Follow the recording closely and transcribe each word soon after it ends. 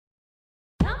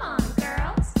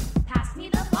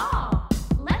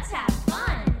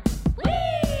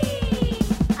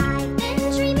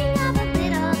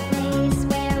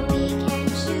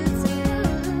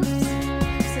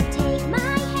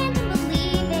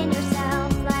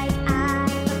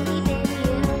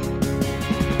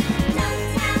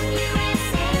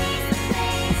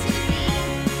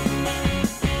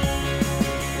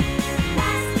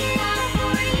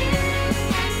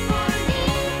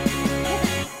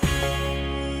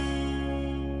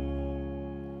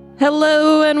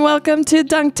Hello and welcome to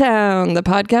Dunktown, the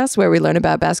podcast where we learn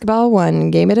about basketball one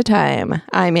game at a time.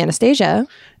 I'm Anastasia.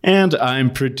 And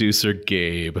I'm producer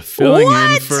Gabe, filling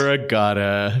in for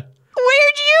Agata.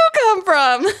 Where'd you come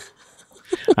from?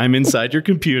 I'm inside your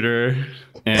computer,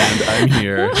 and I'm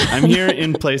here. I'm here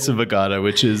in place of Agata,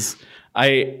 which is,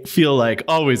 I feel like,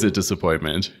 always a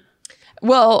disappointment.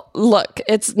 Well, look,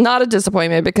 it's not a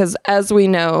disappointment because, as we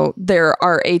know, there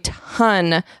are a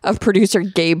ton of producer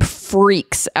Gabe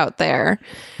freaks out there.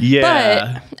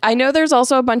 Yeah. But I know there's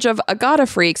also a bunch of Agata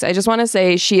freaks. I just want to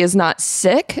say she is not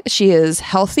sick. She is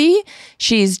healthy.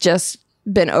 She's just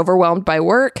been overwhelmed by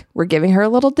work. We're giving her a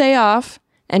little day off,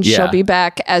 and she'll be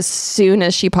back as soon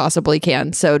as she possibly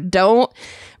can. So don't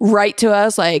write to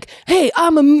us like, hey,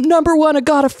 I'm a number one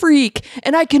Agata freak,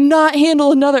 and I cannot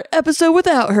handle another episode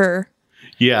without her.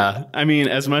 Yeah, I mean,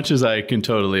 as much as I can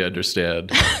totally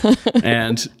understand.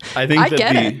 And I think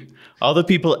that all the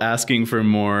people asking for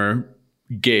more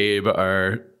Gabe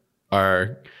are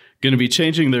going to be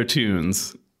changing their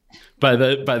tunes by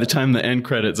the time the end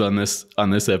credits on this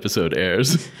episode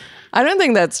airs. I don't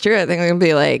think that's true. I think they're going to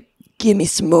be like, give me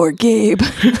some more Gabe.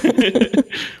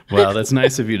 Well, that's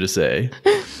nice of you to say.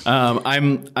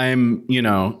 I'm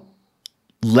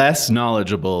less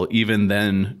knowledgeable even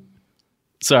than,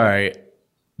 sorry,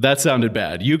 that sounded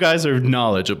bad. You guys are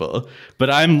knowledgeable,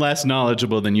 but I'm less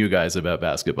knowledgeable than you guys about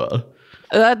basketball.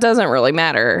 That doesn't really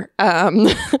matter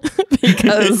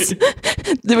because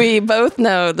we both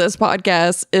know this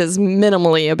podcast is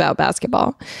minimally about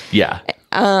basketball. Yeah.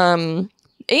 And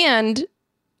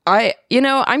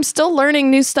I'm still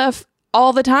learning new stuff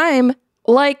all the time,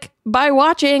 like by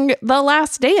watching The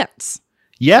Last Dance.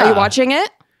 Yeah. Are you watching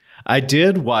it? I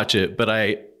did watch it, but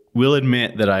I will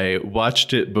admit that I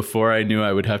watched it before I knew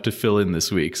I would have to fill in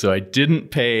this week. So I didn't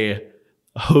pay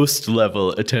host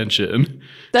level attention.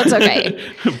 That's okay.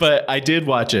 But I did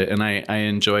watch it and I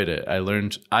enjoyed it. I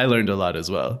learned a lot as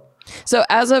well. So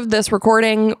as of this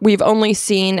recording, we've only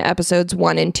seen episodes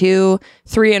 1 and 2,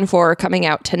 3 and 4 coming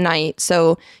out tonight.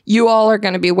 So you all are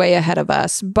going to be way ahead of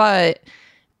us. But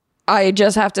I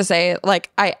just have to say,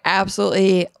 like, I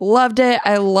absolutely loved it.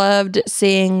 I loved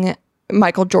seeing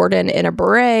Michael Jordan in a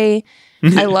beret.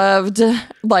 I loved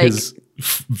his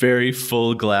very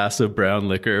full glass of brown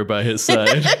liquor by his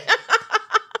side.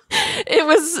 It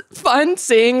was fun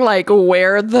seeing like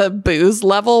where the booze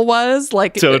level was,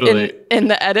 like totally in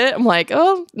the edit. I'm like,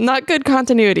 oh, not good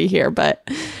continuity here, but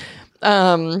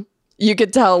you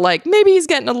could tell like maybe he's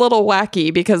getting a little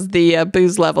wacky because the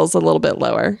booze level's a little bit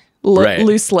lower. Right.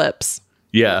 Loose lips.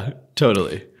 Yeah,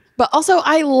 totally. But also,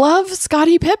 I love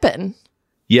Scottie Pippen.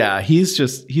 Yeah,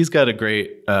 he's got a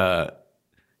great,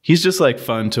 he's just like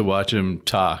fun to watch him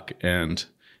talk, and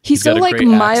he's so like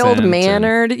mild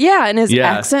mannered. Yeah. And his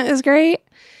accent is great.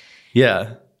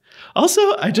 Yeah. Also,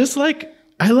 I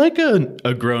like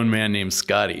a grown man named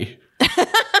Scotty.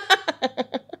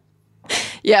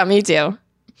 Yeah, me too.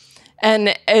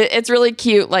 And it's really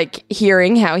cute, like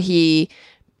hearing how he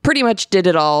pretty much did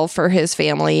it all for his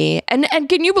family. And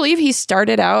can you believe he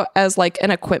started out as like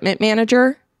an equipment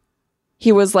manager?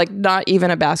 He was like not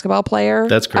even a basketball player.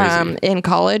 That's crazy. In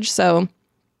college. So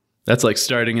that's like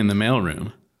starting in the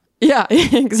mailroom. Yeah,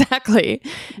 exactly.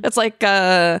 It's like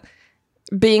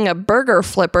being a burger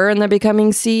flipper and then becoming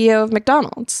CEO of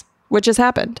McDonald's, which has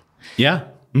happened. Yeah.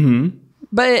 Mm-hmm.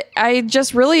 But I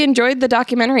just really enjoyed the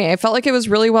documentary. I felt like it was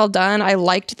really well done. I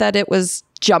liked that it was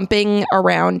jumping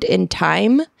around in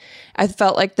time. I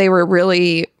felt like they were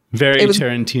really... Very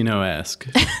Tarantino-esque.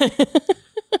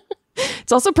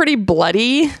 It's also pretty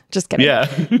bloody. Just kidding. Yeah.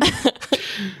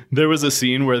 There was a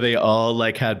scene where they all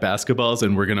like had basketballs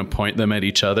and were going to point them at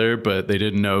each other, but they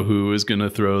didn't know who was going to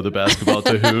throw the basketball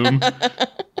to whom.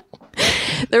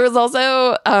 There was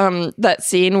also that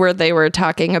scene where they were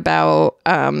talking about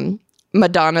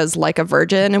Madonna's Like a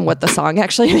Virgin and what the song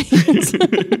actually means.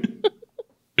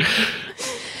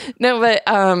 No, but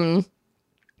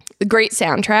great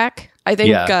soundtrack. I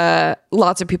think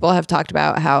lots of people have talked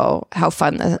about how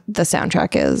fun the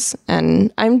soundtrack is,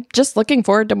 and I'm just looking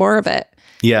forward to more of it.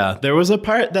 Yeah, there was a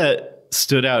part that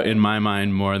stood out in my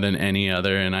mind more than any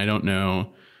other, and I don't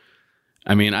know.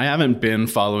 I mean, I haven't been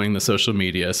following the social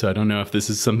media, so I don't know if this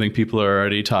is something people are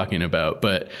already talking about,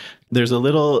 but there's a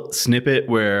little snippet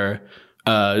where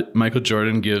Michael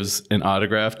Jordan gives an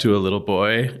autograph to a little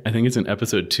boy. I think it's in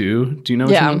episode 2. Do you know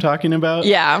what I'm talking about?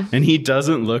 Yeah. And he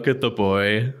doesn't look at the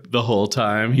boy the whole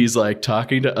time. He's like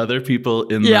talking to other people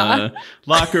in the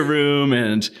locker room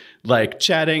and like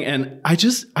chatting. And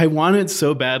I wanted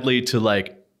so badly to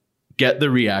like get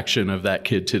the reaction of that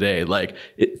kid today. Like,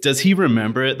 does he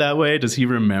remember it that way? Does he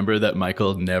remember that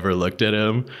Michael never looked at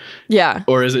him? Yeah.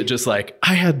 Or is it just like,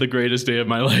 I had the greatest day of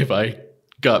my life. I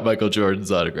got Michael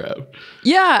Jordan's autograph.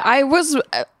 Yeah, I was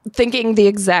thinking the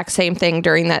exact same thing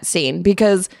during that scene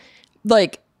because,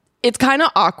 like, it's kind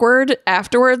of awkward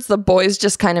afterwards. The boy's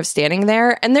just kind of standing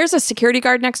there and there's a security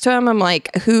guard next to him. I'm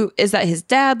like, who is that? His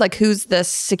dad? Like, who's the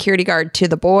security guard to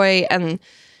the boy? And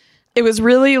it was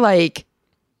really like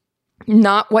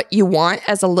not what you want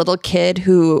as a little kid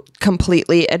who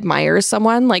completely admires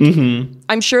someone. Like,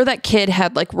 I'm sure that kid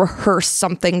had like rehearsed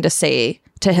something to say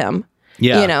to him,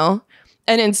 you know?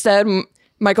 And instead,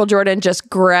 Michael Jordan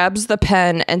just grabs the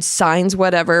pen and signs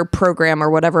whatever program or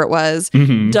whatever it was,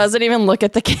 doesn't even look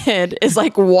at the kid, is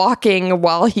like walking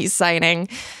while he's signing.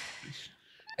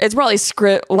 It's probably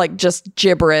script, like just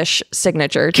gibberish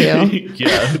signature too.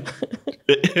 Yeah.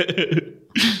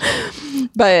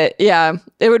 But yeah,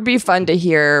 it would be fun to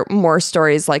hear more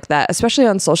stories like that, especially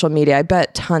on social media. I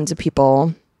bet tons of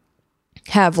people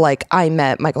have like I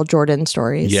met Michael Jordan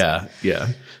stories. Yeah.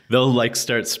 They'll like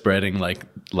start spreading like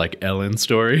Ellen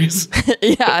stories.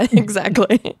 Yeah,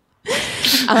 exactly.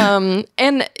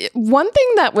 And one thing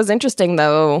that was interesting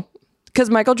though, because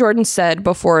Michael Jordan said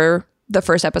before the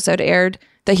first episode aired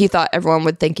that he thought everyone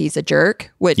would think he's a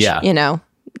jerk, which, you know,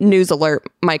 news alert,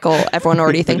 Michael, everyone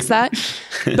already thinks that.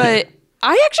 But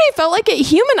I actually felt like it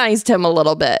humanized him a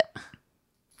little bit.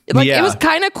 Like it was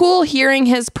kind of cool hearing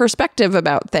his perspective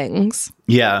about things.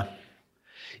 Yeah.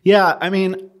 I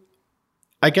mean,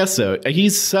 I guess so.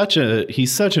 He's such an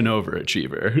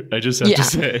overachiever. I just have to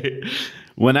say,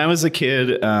 when I was a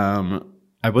kid,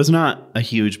 I was not a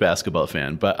huge basketball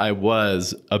fan, but I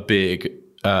was a big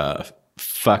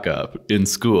fuck up in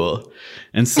school.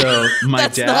 And so my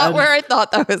That's not where I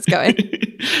thought that was going.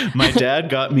 My dad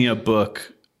got me a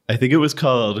book. I think it was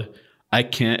called I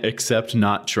Can't Accept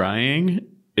Not Trying.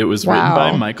 It was written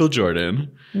by Michael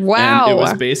Jordan. Wow. And it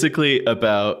was basically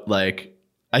about like,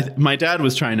 my dad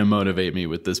was trying to motivate me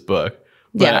with this book,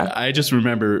 but I just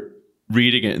remember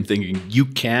reading it and thinking, you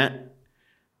can't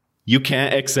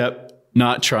accept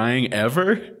not trying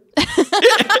ever?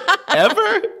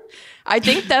 Ever? I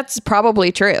think that's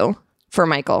probably true for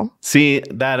Michael. See,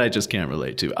 that I just can't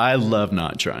relate to. I love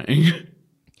not trying.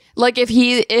 Like if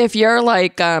you're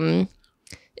like,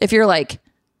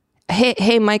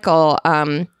 hey, Michael,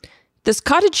 this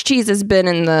cottage cheese has been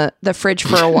in the fridge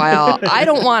for a while. I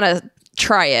don't want to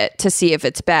try it to see if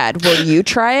it's bad. Will you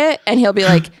try it? And he'll be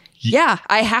like, yeah,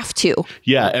 I have to.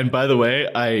 Yeah. And by the way,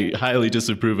 I highly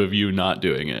disapprove of you not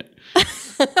doing it.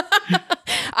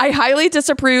 I highly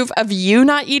disapprove of you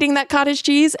not eating that cottage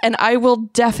cheese, and I will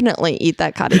definitely eat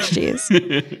that cottage cheese.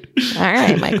 All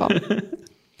right, Michael.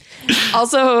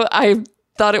 Also, I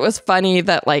thought it was funny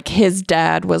that like his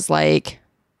dad was like,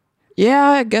 yeah,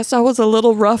 I guess I was a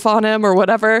little rough on him or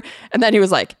whatever. And then he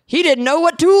was like, he didn't know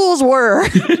what tools were.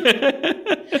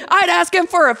 I'd ask him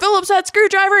for a Phillips head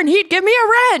screwdriver and he'd give me a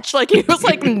wrench. Like he was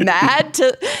like mad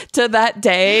to that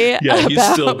day. Yeah, he's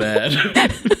still mad.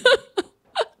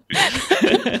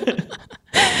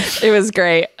 It was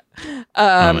great.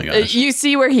 Oh my gosh. You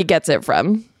see where he gets it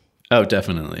from. Oh,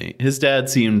 definitely. His dad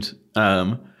seemed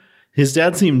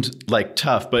like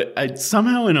tough, but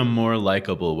somehow in a more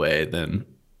likable way than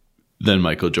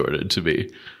Michael Jordan to me.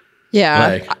 Yeah.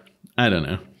 Like, I don't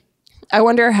know. I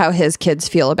wonder how his kids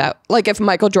feel about, like, if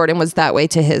Michael Jordan was that way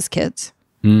to his kids.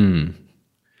 Yeah.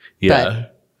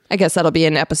 But I guess that'll be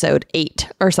in episode 8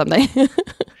 or something.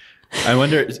 I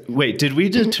wonder, wait, did we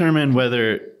determine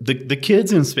whether the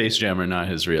kids in Space Jam are not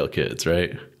his real kids,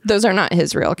 right? Those are not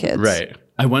his real kids. Right.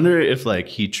 I wonder if like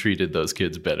he treated those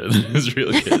kids better than his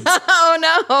real kids. Oh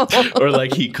no. Or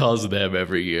like he calls them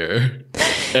every year.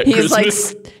 He's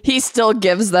Christmas. Like, he still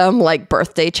gives them like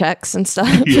birthday checks and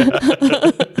stuff. Yeah.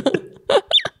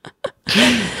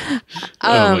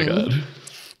 Oh my God.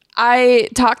 I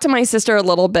talked to my sister a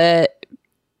little bit,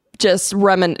 just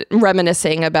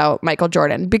reminiscing about Michael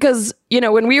Jordan, because, you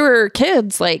know, when we were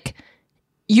kids, like,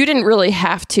 you didn't really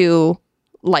have to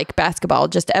like basketball.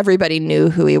 Just everybody knew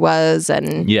who he was.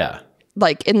 And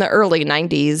like in the early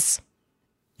 90s,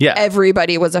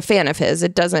 everybody was a fan of his.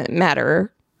 It doesn't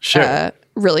matter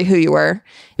really who you were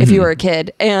if you were a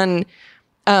kid. And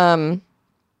we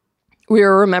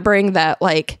were remembering that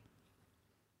like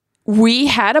we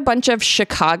had a bunch of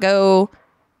Chicago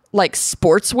like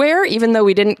sportswear, even though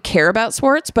we didn't care about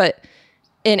sports. But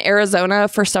in Arizona,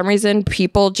 for some reason,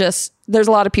 there's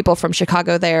a lot of people from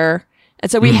Chicago there. And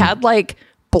so we had like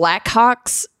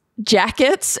Blackhawks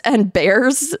jackets and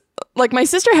Bears. Like my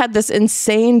sister had this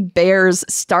insane Bears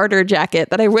starter jacket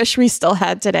that I wish we still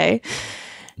had today.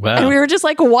 Wow. And we were just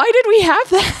like, why did we have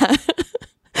that?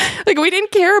 Like, we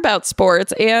didn't care about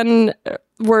sports, and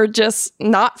we're just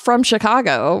not from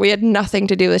Chicago. We had nothing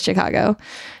to do with Chicago.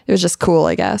 It was just cool,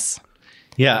 I guess.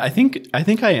 Yeah, I think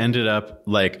I ended up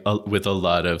like with a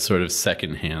lot of sort of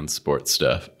secondhand sports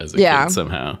stuff as a kid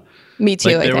somehow. Me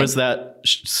too. Like there was that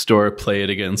store, Play It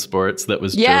Again Sports, that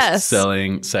was just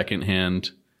selling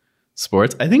secondhand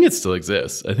sports. I think it still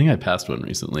exists. I think I passed one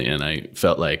recently, and I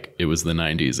felt like it was the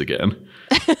 90s again.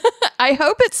 I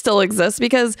hope it still exists,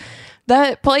 because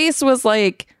that place was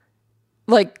like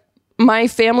my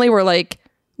family were like,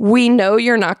 we know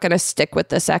you're not going to stick with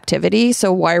this activity,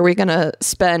 so why are we going to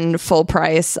spend full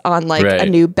price on like a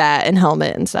new bat and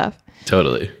helmet and stuff?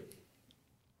 Totally.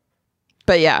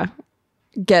 But yeah,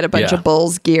 get a bunch of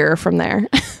Bulls gear from there.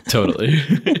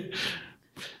 Totally.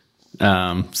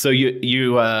 So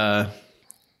you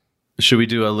should we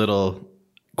do a little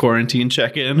quarantine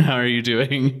check-in? How are you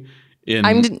doing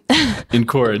in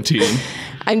quarantine?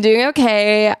 I'm doing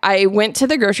okay. I went to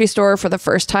the grocery store for the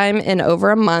first time in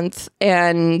over a month,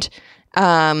 and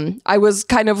I was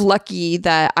kind of lucky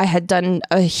that I had done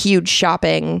a huge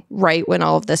shopping right when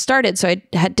all of this started, so I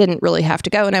didn't really have to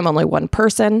go, and I'm only one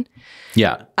person.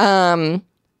 Yeah.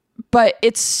 But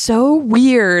it's so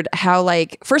weird how,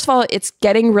 like, first of all, it's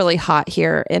getting really hot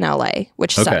here in LA,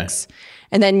 which sucks.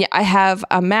 And then I have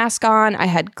a mask on. I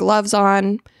had gloves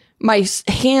on. My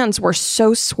hands were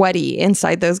so sweaty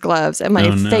inside those gloves, and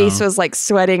my face was like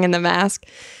sweating in the mask.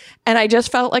 And I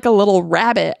just felt like a little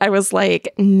rabbit. I was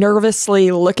like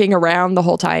nervously looking around the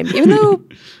whole time, even though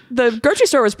the grocery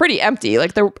store was pretty empty.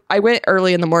 Like I went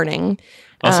early in the morning.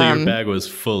 Also, your bag was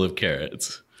full of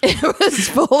carrots. It was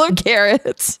full of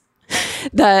carrots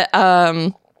that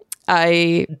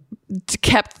I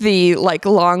kept the like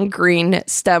long green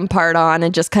stem part on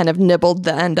and just kind of nibbled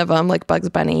the end of them like Bugs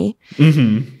Bunny.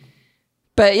 Mm-hmm.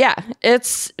 But yeah,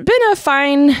 it's been a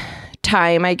fine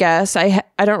time, I guess. I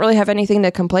don't really have anything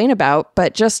to complain about,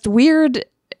 but just weird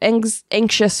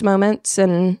anxious moments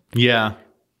and,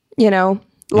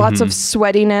 lots of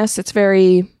sweatiness. It's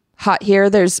very hot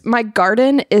here. My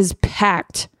garden is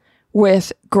packed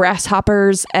with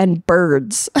grasshoppers and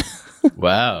birds.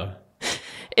 Wow.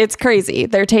 It's crazy.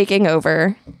 They're taking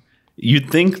over.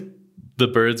 You'd think the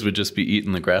birds would just be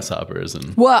eating the grasshoppers.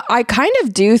 Well, I kind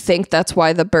of do think that's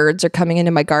why the birds are coming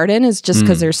into my garden, is just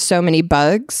because there's so many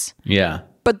bugs. Yeah.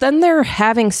 But then they're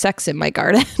having sex in my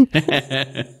garden. And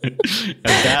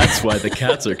that's why the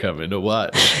cats are coming to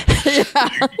watch.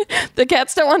 Yeah. The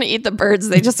cats don't want to eat the birds.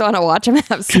 They just want to watch them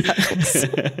have sex.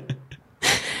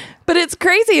 But it's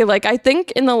crazy. Like, I think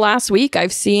in the last week,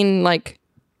 I've seen like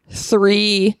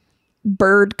 3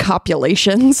 bird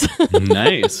copulations.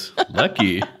 Nice.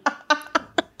 Lucky.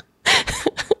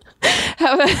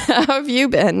 How have you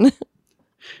been?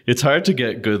 It's hard to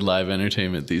get good live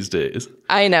entertainment these days.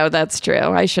 I know, that's true.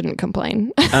 I shouldn't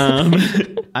complain.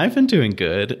 I've been doing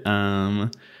good.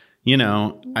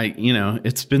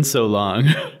 It's been so long.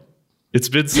 It's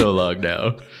been so long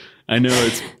now. I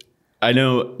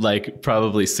know like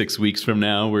probably 6 weeks from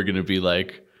now, we're going to be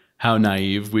like how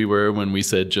naive we were when we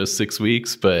said just 6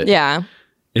 weeks, but yeah,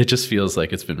 it just feels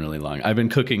like it's been really long. I've been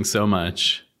cooking so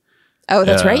much. Oh,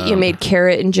 that's right. You made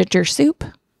carrot and ginger soup.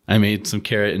 I made some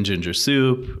carrot and ginger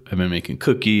soup. I've been making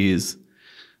cookies.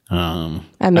 Amazing.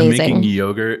 I'm making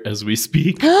yogurt as we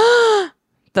speak.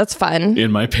 That's fun.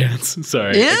 In my pants.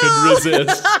 Sorry, ew! I couldn't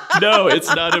resist. No,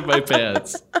 it's not in my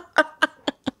pants.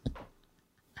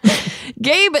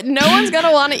 Gabe, no one's going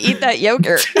to want to eat that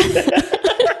yogurt.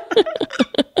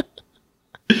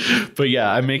 But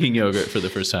yeah, I'm making yogurt for the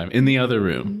first time in the other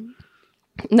room.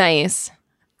 Nice.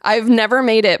 I've never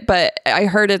made it, but I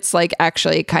heard it's like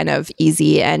actually kind of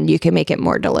easy and you can make it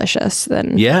more delicious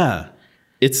than... Yeah.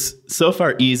 It's so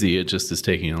far easy. It just is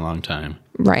taking a long time.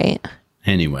 Right.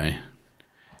 Anyway.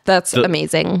 That's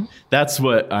amazing. That's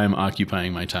what I'm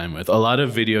occupying my time with. A lot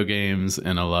of video games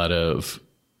and a lot of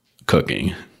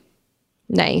cooking.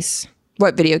 Nice.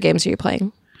 What video games are you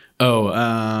playing?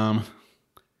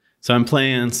 So I'm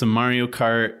playing some Mario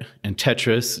Kart and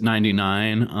Tetris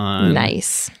 99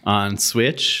 on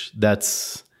Switch.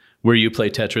 That's where you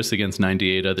play Tetris against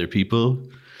 98 other people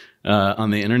on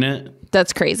the internet.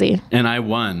 That's crazy. And I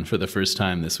won for the first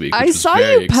time this week. I saw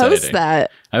you post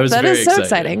that. That is so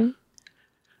exciting.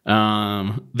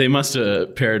 They must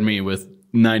have paired me with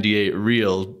 98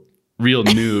 real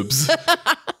noobs.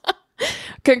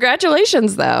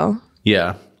 Congratulations, though.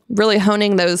 Yeah. Really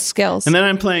honing those skills. And then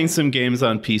I'm playing some games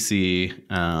on PC,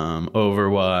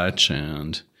 Overwatch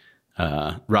and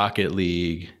Rocket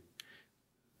League.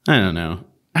 I don't know.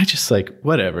 I just like,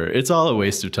 whatever. It's all a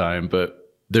waste of time, but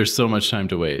there's so much time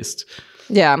to waste.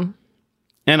 Yeah.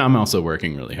 And I'm also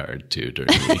working really hard too during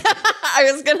the week.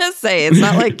 I was going to say, it's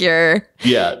not like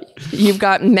you've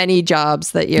got many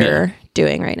jobs that you're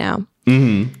doing right now.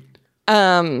 Mm-hmm.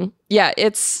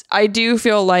 I do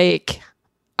feel like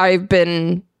I've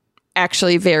been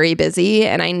actually very busy,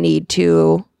 and I need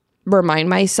to remind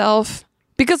myself,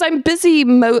 because I'm busy.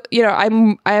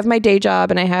 I have my day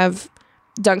job and I have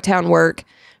Dunktown work,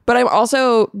 but I'm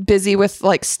also busy with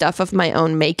like stuff of my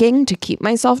own making to keep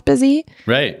myself busy.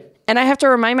 Right. And I have to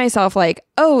remind myself, like,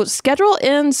 oh, schedule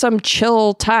in some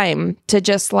chill time to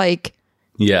just like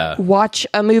watch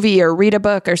a movie or read a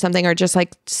book or something, or just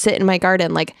like sit in my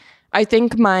garden. Like, I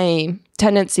think my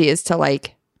tendency is to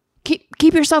like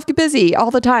keep yourself busy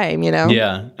all the time, you know?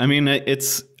 Yeah. I mean, I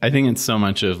think it's so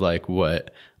much of like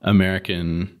what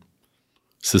American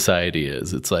society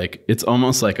is. It's like, it's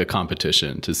almost like a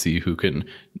competition to see who can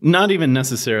not even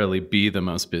necessarily be the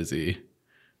most busy,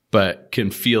 but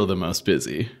can feel the most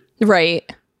busy.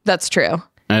 Right. That's true.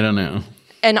 I don't know.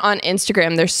 And on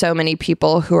Instagram, there's so many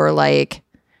people who are like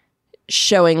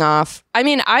showing off. I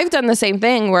mean, I've done the same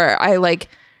thing where I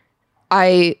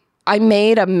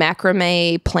made a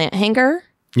macrame plant hanger.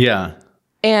 Yeah.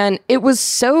 And it was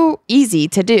so easy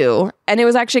to do. And it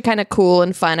was actually kind of cool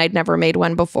and fun. I'd never made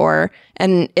one before.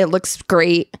 And it looks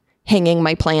great hanging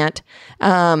my plant.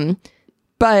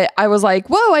 But I was like,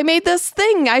 whoa, I made this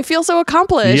thing. I feel so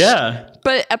accomplished. Yeah.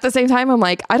 But at the same time, I'm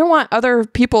like, I don't want other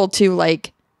people to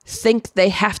like think they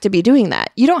have to be doing that.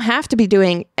 You don't have to be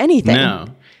doing anything. No.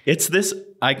 It's this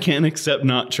I can't accept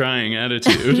not trying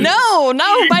attitude. No,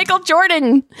 Michael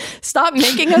Jordan. Stop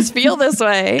making us feel this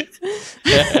way.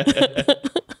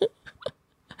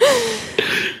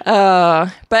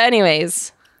 But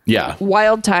anyways. Yeah.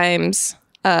 Wild times.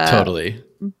 Totally.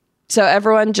 So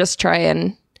everyone just try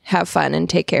and have fun and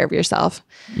take care of yourself.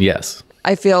 Yes.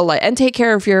 I feel like, and take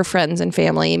care of your friends and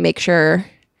family. Make sure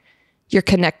you're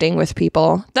connecting with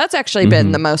people. That's actually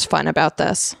been the most fun about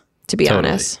this, to be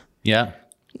honest. Yeah.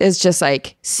 It's just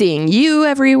like seeing you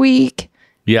every week.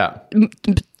 Yeah.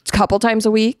 A couple times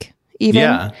a week, even.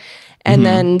 Yeah. And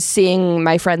then seeing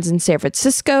my friends in San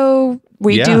Francisco.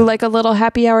 We do like a little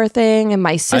happy hour thing. And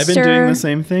my sister. I've been doing the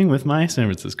same thing with my San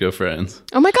Francisco friends.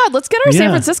 Oh my God, let's get our San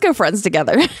Francisco friends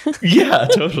together. Yeah,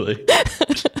 totally.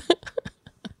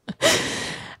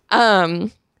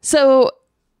 So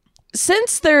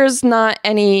since there's not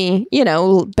any,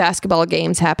 basketball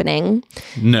games happening.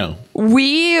 No.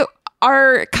 We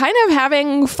are kind of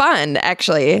having fun,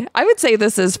 actually. I would say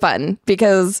this is fun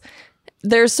because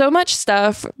there's so much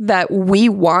stuff that we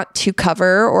want to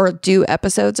cover or do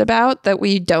episodes about that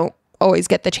we don't always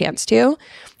get the chance to.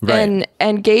 Right.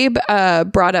 And Gabe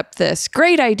brought up this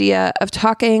great idea of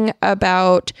talking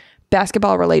about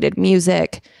basketball related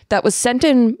music that was sent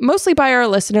in mostly by our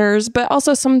listeners, but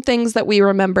also some things that we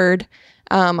remembered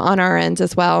on our ends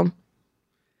as well.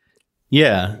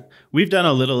 Yeah. We've done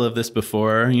a little of this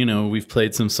before. We've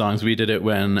played some songs. We did it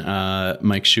when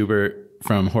Mike Schubert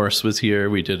from Horse was here.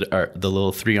 We did the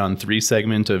little 3-on-3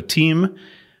 segment of team.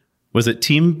 Was it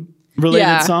team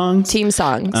related songs? Team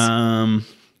songs.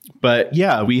 But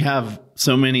yeah, we have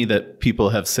so many that people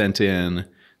have sent in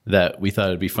that we thought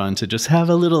it'd be fun to just have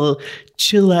a little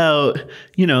chill out,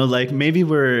 like maybe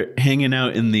we're hanging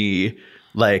out in the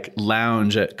like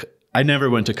lounge at, I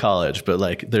never went to college, but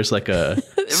like there's like a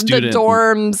student the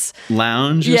dorms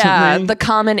lounge or something. The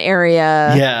common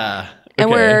area. Yeah. Okay. And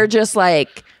we're just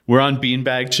like, we're on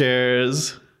beanbag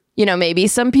chairs. Maybe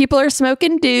some people are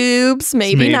smoking doobs,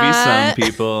 maybe not. Some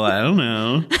people, I don't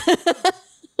know.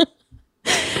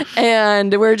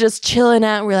 And we're just chilling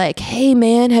out. We're like, hey,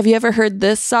 man, have you ever heard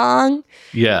this song?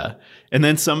 Yeah. And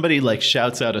then somebody like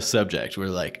shouts out a subject. We're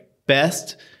like,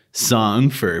 best song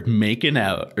for making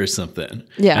out or something.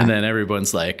 Yeah. And then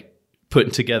everyone's like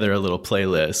putting together a little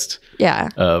playlist. Yeah.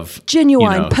 Of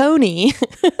Genuine Pony.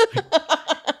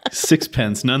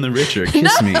 Sixpence, none the richer.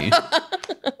 Kiss me.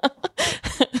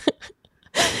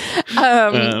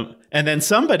 And then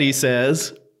somebody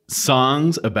says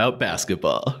songs about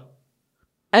basketball.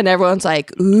 And everyone's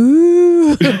like,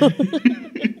 ooh.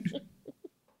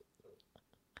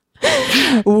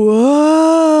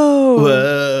 Whoa.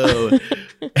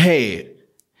 Hey,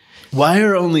 why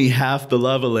are only half the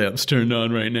lava lamps turned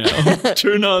on right now?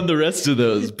 Turn on the rest of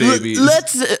those babies.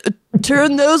 Let's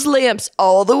turn those lamps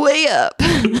all the way up.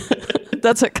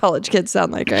 That's what college kids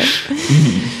sound like, right?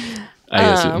 I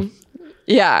assume.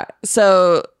 Yeah.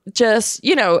 So just,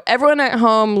 everyone at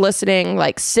home listening,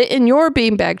 like sit in your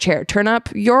beanbag chair, turn up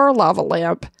your lava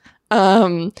lamp,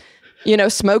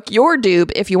 smoke your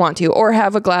doob if you want to, or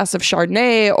have a glass of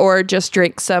Chardonnay, or just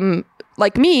drink some,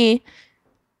 like me,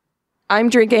 I'm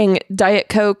drinking Diet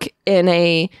Coke in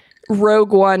a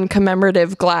Rogue One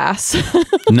commemorative glass.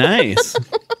 Nice.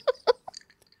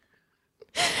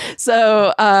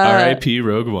 So R.I.P.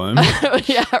 Rogue One.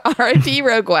 Yeah, R.I.P.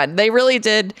 Rogue One. They really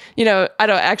did, I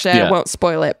won't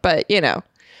spoil it, but you know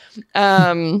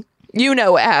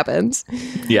what happens.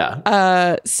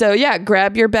 Yeah. So yeah,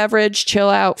 grab your beverage, chill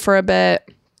out for a bit.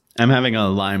 I'm having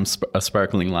a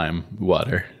sparkling lime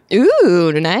water.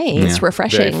 Ooh, nice.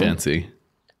 Refreshing. Very fancy.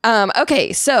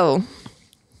 Okay, so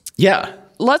yeah.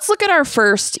 Let's look at our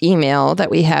first email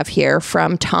that we have here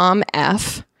from Tom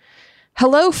F.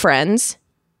 Hello, friends.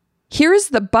 Here is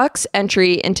the Bucks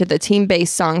entry into the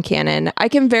team-based song canon. I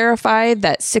can verify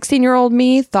that 16-year-old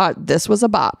me thought this was a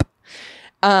bop.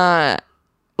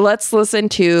 Let's listen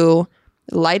to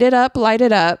Light It Up, Light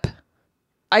It Up.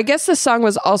 I guess the song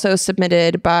was also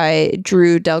submitted by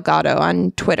Drew Delgado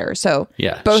on Twitter. So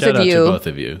yeah, both shout of you. Out to both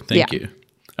of you. Thank you.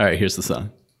 All right, here's the song.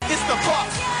 It's the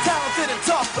Bucks, talented and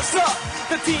tough. What's up?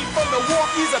 The team from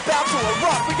Milwaukee's about to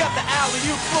erupt. We got the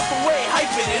alley-oop, flip away,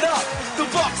 hyping it up. The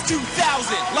Bucks 2000,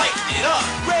 lighting it up.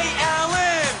 Ray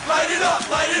Allen, light it up,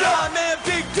 light it up. Man,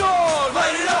 Big Dog,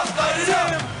 light it up, light it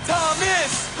up.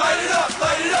 Thomas, light it up,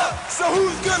 light it up. So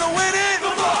who's gonna win it?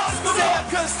 The Bucks, Sam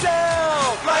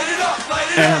Cassell, light it up, light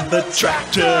it up. And the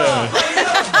tractor. Light it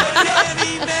up, light it up.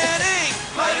 Andy Manning,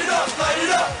 light it up, light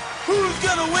it up. Who's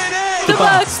gonna win it? The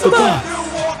Bucks, the Bucks.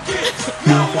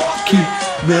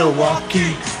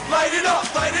 Milwaukee. Light it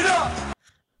up, light it up.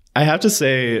 I have to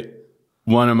say,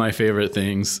 one of my favorite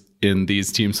things in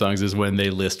these team songs is when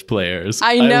they list players.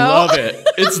 I know. I love it.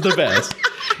 It's the best.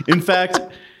 In fact,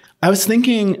 I was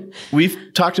thinking, we've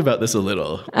talked about this a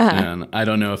little, and I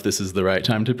don't know if this is the right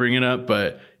time to bring it up,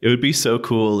 but it would be so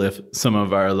cool if some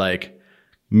of our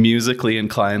musically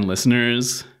inclined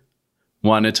listeners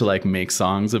wanted to make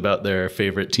songs about their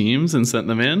favorite teams and sent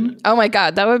them in. Oh my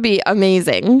God, that would be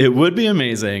amazing. It would be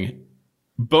amazing.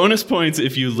 Bonus points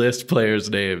if you list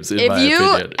players' names, in my opinion.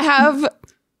 If you have,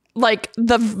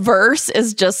 the verse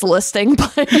is just listing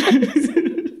players.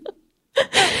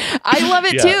 I love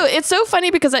it too. It's so funny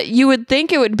because you would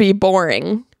think it would be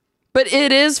boring, but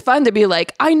it is fun to be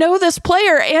like, I know this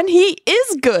player and he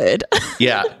is good.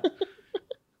 Yeah.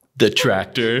 The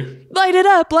tractor. Light it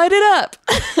up, light it up.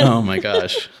 Oh my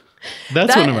gosh.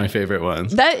 That's one of my favorite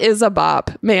ones. That is a bop,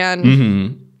 man.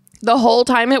 Mm-hmm. The whole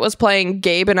time it was playing,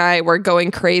 Gabe and I were going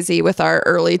crazy with our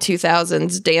early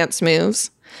 2000s dance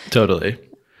moves. Totally.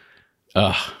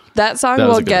 That song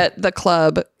will get the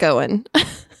club going.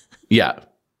 Yeah.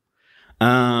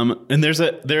 And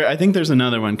I think there's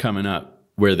another one coming up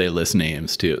where they list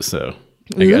names too. So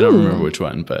I don't remember which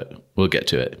one, but we'll get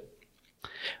to it.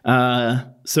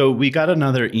 So we got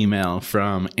another email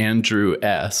from Andrew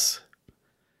S.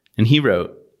 And he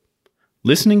wrote,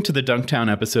 listening to the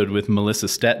Dunktown episode with Melissa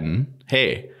Stetton.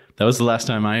 Hey, that was the last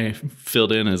time I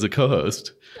filled in as a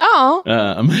co-host. Oh.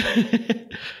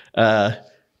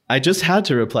 I just had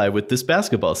to reply with this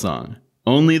basketball song,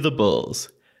 Only the Bulls.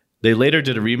 They later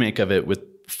did a remake of it with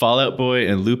Fall Out Boy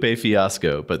and Lupe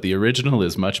Fiasco, but the original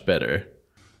is much better.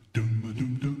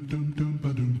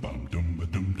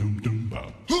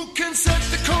 Who can set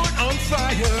the court on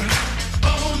fire?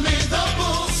 Only the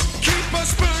Bulls. Keep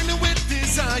us burning with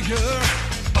desire.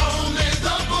 Only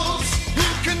the Bulls. Who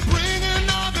can bring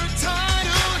another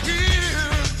title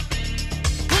here?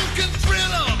 Who can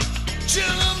thrill them,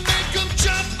 chill them, make them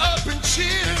jump up and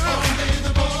cheer? Only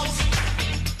the Bulls.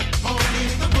 Only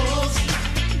the Bulls.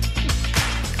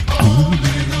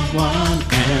 Only the one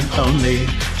and only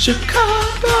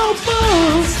Chicago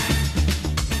Bulls.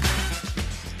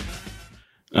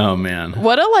 Oh man.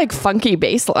 What a funky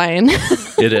bass line.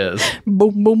 It is.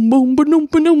 Boom, boom, boom, boom,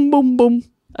 boom, boom, boom.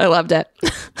 I loved it.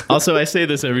 Also, I say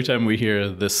this every time we hear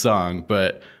this song,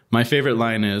 but my favorite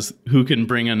line is, who can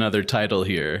bring another title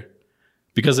here?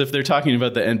 Because if they're talking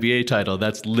about the NBA title,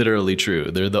 that's literally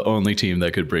true. They're the only team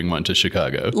that could bring one to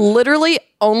Chicago. Literally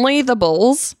only the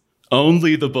Bulls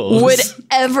Only the Bulls would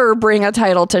ever bring a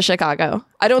title to Chicago.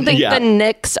 I don't think the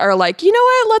Knicks are like, you know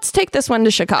what? Let's take this one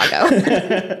to Chicago.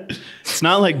 It's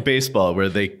not like baseball where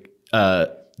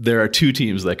there are two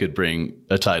teams that could bring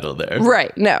a title there.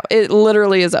 Right. No, it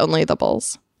literally is only the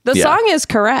Bulls. The song is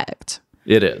correct.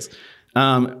 It is.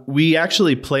 We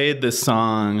actually played this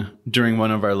song during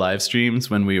one of our live streams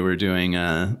when we were doing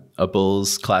a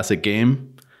Bulls classic game.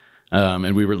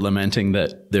 And we were lamenting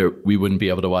that we wouldn't be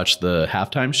able to watch the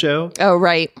halftime show. Oh,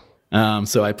 right.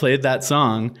 So I played that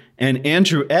song, and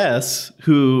Andrew S.,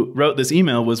 who wrote this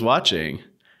email, was watching,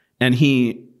 and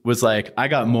he was like, I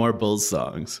got more Bulls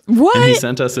songs. What? And he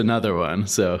sent us another one,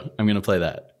 so I'm going to play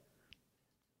that.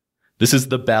 This is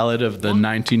the ballad of the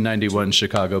 1991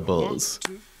 Chicago Bulls.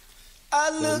 I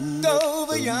looked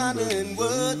over yonder and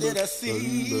what did I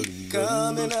see?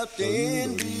 Coming up the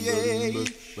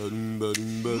NBA.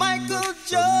 Michael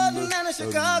Jordan and the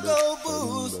Chicago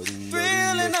Bulls,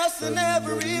 thrilling us in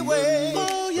every way.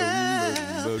 Oh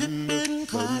yeah, Pippen,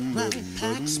 Cartwright,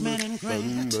 Paxman, and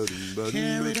Grant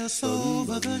carried us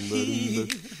over the hill.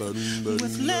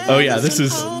 Oh yeah, this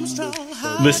is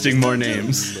listing more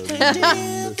names.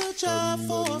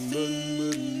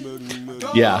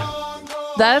 Yeah.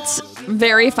 That's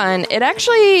very fun. It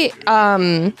actually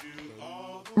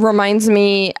reminds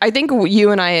me, I think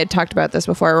you and I had talked about this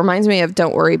before. It reminds me of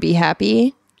Don't Worry, Be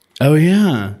Happy. Oh,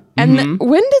 yeah. And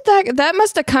when did that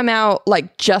must have come out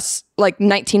like just like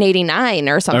 1989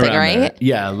 or something, Around right? there.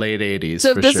 Yeah, late 80s.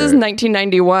 So if for this sure. is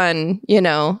 1991, you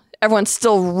know, everyone's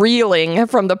still reeling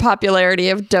from the popularity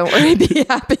of Don't Worry, Be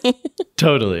Happy.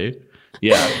 Totally.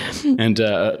 Yeah. And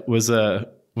was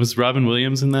Robin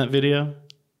Williams in that video?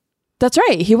 That's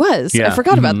right. He was. Yeah. I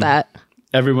forgot about that.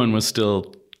 Everyone was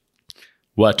still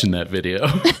watching that video.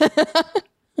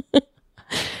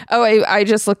 Oh, I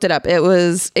just looked it up.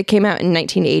 It came out in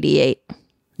 1988.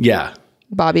 Yeah.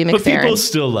 Bobby McFerrin. But people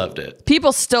still loved it.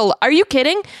 People still, are you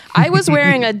kidding? I was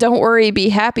wearing a Don't Worry, Be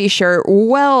Happy shirt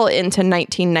well into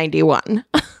 1991.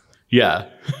 Yeah.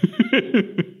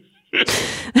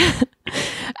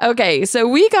 Okay, so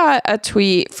we got a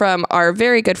tweet from our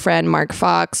very good friend Mark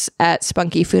Fox at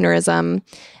Spunky Foonerism.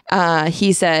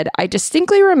 He said, I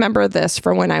distinctly remember this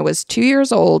from when I was 2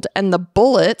 years old, and the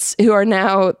Bullets, who are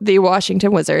now the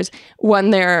Washington Wizards, won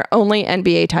their only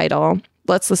NBA title.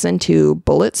 Let's listen to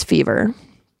Bullets Fever.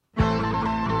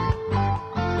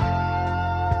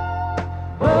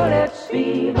 Bullets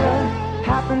fever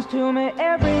happens to me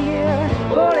every year.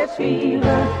 Bullets fever,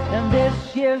 and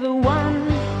this year's the one.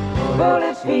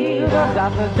 Bullets fever,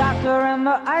 got the doctor and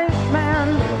the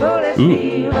Iceman. Bullets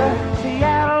fever,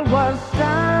 Seattle was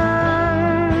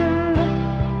stunned.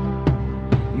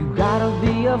 You gotta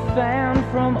be a fan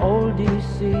from old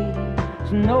DC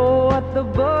to know what the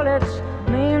Bullets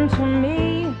mean to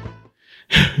me.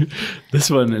 This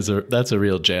one that's a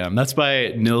real jam. That's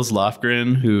by Nils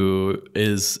Lofgren, who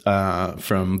is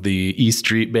from the E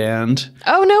Street Band.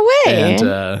 Oh, no way.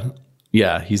 And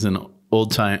yeah, he's an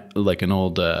old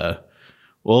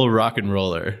rock and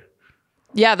roller.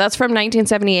 Yeah, that's from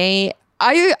 1978.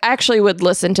 I actually would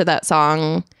listen to that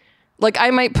song. Like, I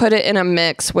might put it in a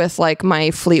mix with like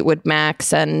my Fleetwood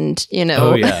Macs and, you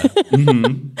know. Oh, yeah.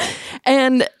 Mm-hmm.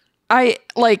 And I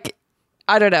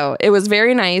don't know. It was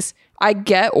very nice. I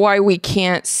get why we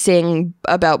can't sing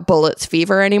about Bullets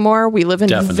Fever anymore. We live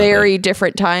in very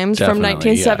different times from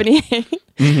 1978. Yeah.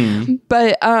 Mm-hmm.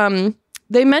 But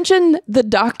they mentioned the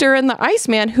Doctor and the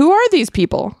Iceman. Who are these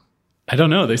people? I don't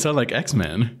know. They sound like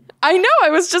X-Men. I know. I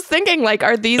was just thinking, like,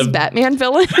 are these Batman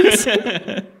villains?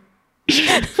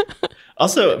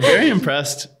 Also, very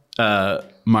impressed,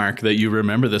 Mark, that you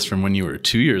remember this from when you were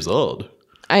 2 years old.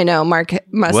 I know. Mark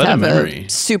must have a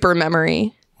super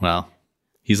memory. Well,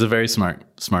 he's a very smart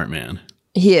man.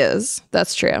 He is.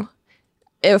 That's true.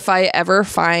 If I ever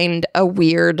find a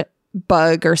weird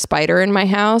bug or spider in my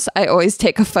house, I always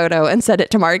take a photo and send it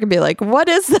to Mark and be like, what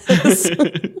is this?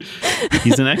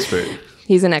 He's an expert.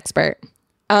 He's an expert.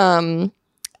 Dr.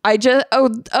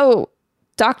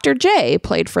 J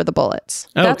played for the Bullets.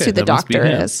 That's who the Doctor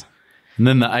is. And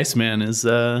then the Iceman is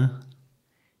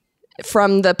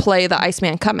from the play The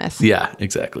Iceman Cometh. Yeah,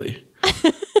 exactly.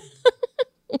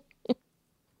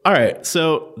 All right,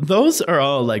 so those are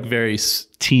all like very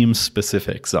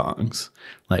team-specific songs.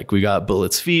 Like we got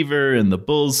Bullets Fever and the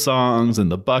Bulls songs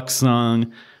and the Bucks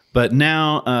song. But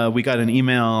now we got an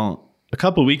email a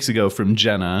couple weeks ago from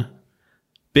Jenna,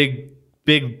 big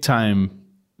time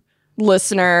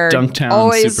listener,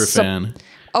 Dunktown super fan.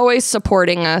 Always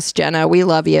supporting us, Jenna. We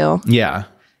love you. Yeah.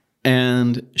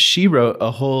 And she wrote a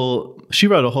whole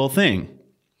thing.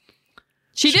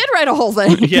 She did write a whole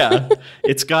thing. Yeah.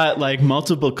 It's got like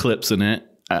multiple clips in it.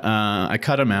 I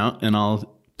cut them out and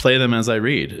I'll play them as I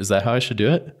read. Is that how I should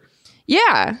do it?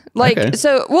 Yeah. Like, okay.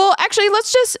 So, well, actually,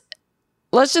 let's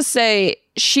just say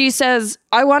she says,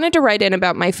 I wanted to write in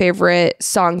about my favorite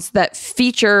songs that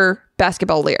feature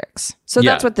basketball lyrics. So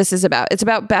that's what this is about. It's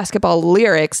about basketball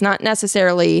lyrics, not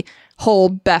necessarily whole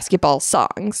basketball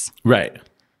songs. Right.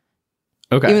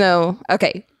 Okay. Even though,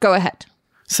 okay, go ahead.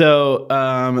 So,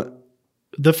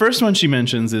 the first one she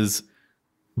mentions is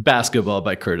Basketball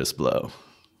by Curtis Blow,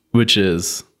 which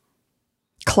is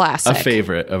classic. A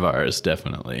favorite of ours,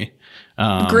 definitely.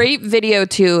 Great video,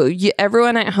 too.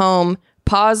 Everyone at home,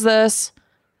 pause this,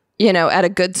 at a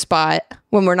good spot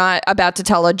when we're not about to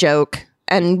tell a joke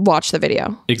and watch the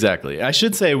video. Exactly. I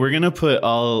should say we're going to put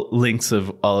all links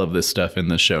of all of this stuff in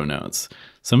the show notes.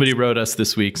 Somebody wrote us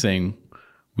this week saying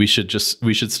we should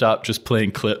stop just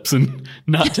playing clips and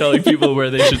not telling people where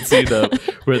they should see them,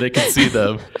 where they can see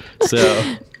them. So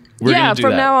we're gonna do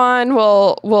from that. now on,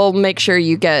 we'll make sure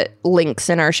you get links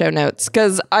in our show notes,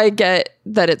 because I get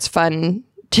that it's fun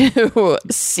to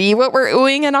see what we're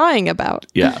oohing and ahhing about.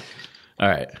 Yeah. All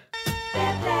right.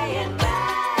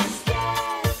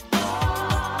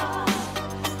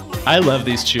 I love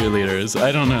these cheerleaders.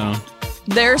 I don't know.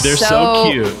 They're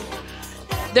so cute.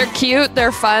 They're cute.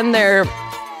 They're fun. Their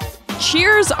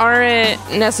cheers aren't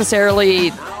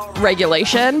necessarily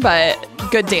regulation, but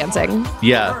good dancing.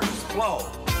 Yeah.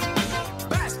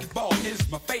 Basketball is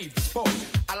my favorite sport.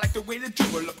 I like the way they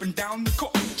dribble up and down the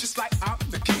court, just like I'm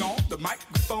the king on the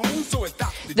microphone. So it's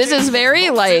Dr. This is very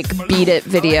like Beat It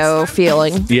video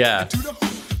feeling. Yeah.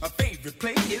 My favorite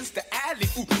play is the alley.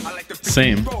 Ooh, I like the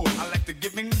Same. roll. I like the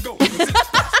give and go. It's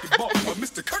basketball, but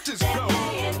Mr. Curtis flow.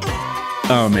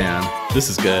 Oh man, this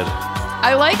is good.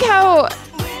 I like how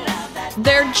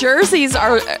their jerseys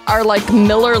are like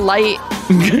Miller Lite.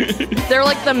 They're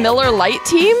like the Miller Lite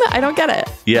team. I don't get it.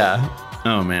 Yeah.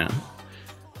 Oh man.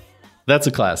 That's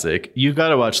a classic. You got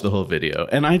to watch the whole video.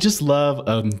 And I just love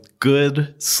a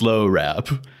good slow rap.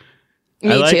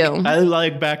 Me too. I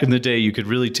like back in the day you could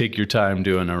really take your time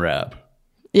doing a rap.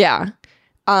 Yeah.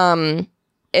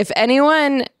 If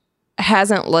anyone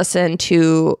hasn't listened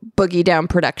to Boogie Down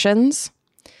Productions,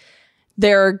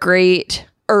 they're a great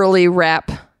early rap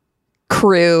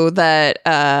crew that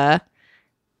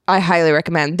I highly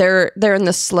recommend. They're in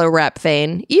the slow rap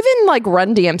vein. Even like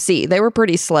Run DMC, they were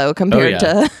pretty slow compared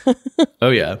to. Oh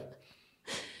yeah.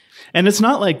 And it's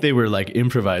not like they were like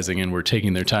improvising and were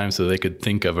taking their time so they could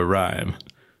think of a rhyme.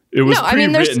 It was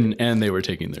pre-written and they were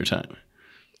taking their time.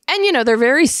 And, you know, they're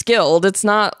very skilled. It's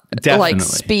not Definitely. like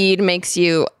speed makes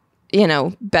you, you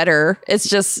know, better. It's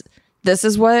just, this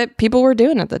is what people were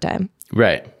doing at the time.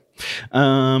 Right.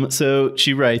 So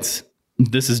she writes,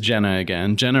 this is Jenna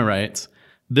again. Jenna writes,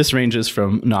 this ranges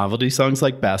from novelty songs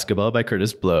like Basketball by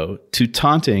Curtis Blow to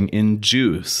Taunting in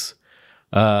Juice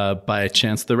by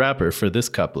Chance the Rapper for this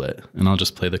couplet. And I'll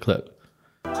just play the clip.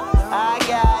 I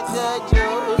got the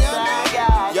juice,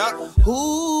 I got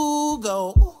who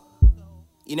go.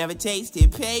 You never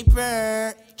tasted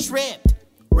paper, tripped,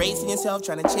 racing yourself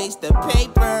trying to chase the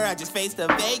paper. I just faced a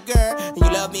baker, and you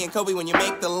love me and Kobe when you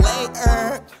make the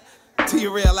Laker. Do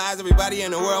you realize everybody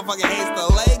in the world fucking hates the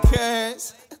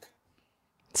Lakers?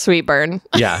 Sweet burn.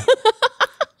 Yeah.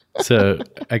 So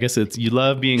I guess it's you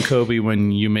love being Kobe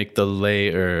when you make the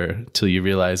layer till you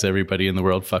realize everybody in the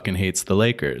world fucking hates the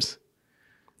Lakers.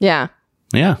 Yeah.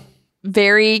 Yeah.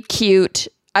 Very cute.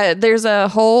 There's a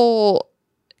whole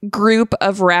group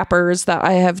of rappers that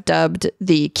I have dubbed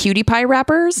the Cutie Pie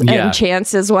rappers, Yeah. and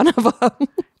Chance is one of them.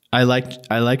 I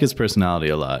like his personality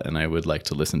a lot, and I would like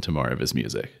to listen to more of his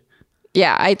music.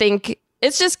 Yeah, I think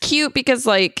it's just cute because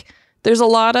like there's a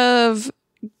lot of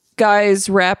guys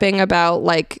rapping about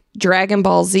like Dragon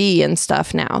Ball Z and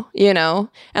stuff now, you know?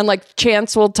 And like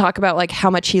Chance will talk about like how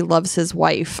much he loves his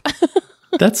wife.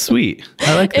 That's sweet.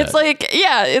 I like that. It's like,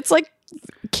 yeah, it's like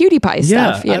cutie pie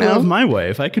stuff, you I know? love my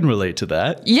wife. I can relate to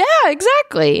that. Yeah,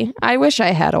 exactly. I wish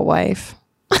I had a wife.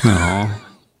 Aw.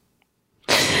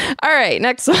 All right,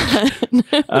 next one.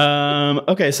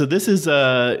 Okay, so this is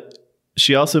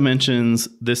she also mentions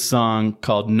this song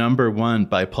called Number One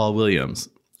by Paul Williams.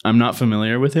 I'm not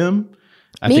familiar with him.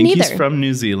 I Me think neither. he's from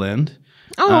New Zealand.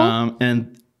 Oh.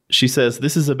 And she says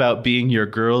this is about being your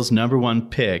girl's number one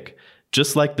pick,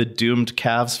 just like the doomed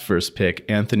Cavs first pick,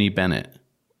 Anthony Bennett.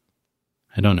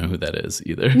 I don't know who that is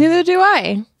either. Neither do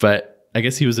I. But I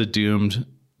guess he was a doomed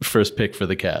first pick for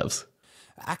the Cavs.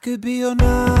 I could be your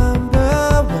number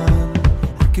one.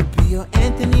 I could be your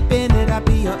Anthony Bennett. I'll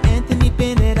be your Anthony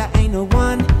Bennett. I ain't no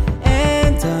one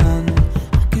and done.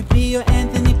 I could be your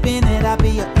Anthony Bennett. I'll be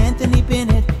your Anthony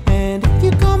Bennett. And if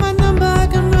you call my number, I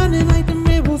come running like the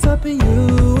mirrors up in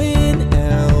UNLV.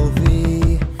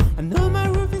 I know my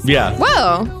roof is Yeah.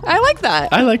 Whoa, I like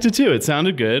that. I liked it too. It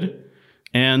sounded good.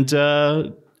 And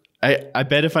I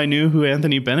bet if I knew who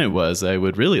Anthony Bennett was, I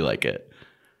would really like it.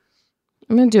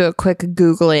 I'm going to do a quick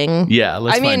Googling. Yeah,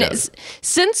 let's find out.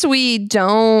 Since we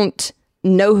don't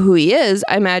know who he is,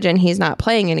 I imagine he's not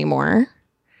playing anymore.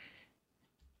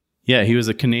 Yeah, he was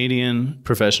a Canadian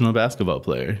professional basketball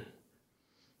player.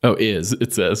 Oh,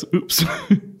 it says. Oops.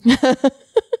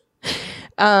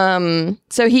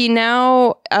 So he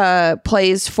now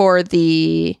plays for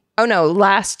the... Oh, no,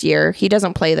 last year. He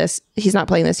doesn't play this. He's not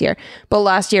playing this year. But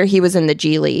last year, he was in the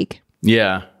G League.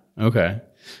 Yeah. Okay.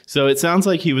 So it sounds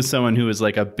like he was someone who was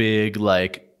like a big,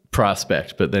 like,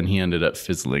 prospect, but then he ended up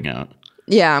fizzling out.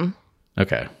 Yeah.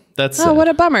 Okay. That's what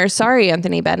a bummer. Sorry,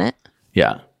 Anthony Bennett.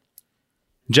 Yeah.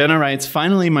 Jenna writes,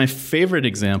 finally, my favorite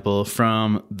example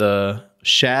from the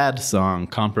Shad song,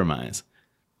 Compromise.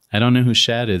 I don't know who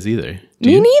Shad is either.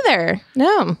 Me neither.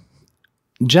 No.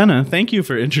 Jenna, thank you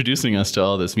for introducing us to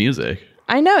all this music.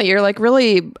 I know. You're like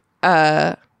really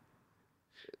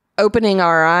opening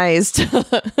our eyes to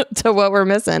what we're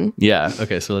missing. Yeah.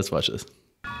 Okay, so let's watch this.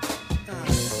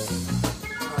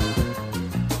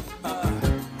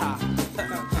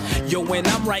 Yo, when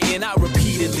I'm writing, I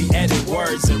repeatedly edit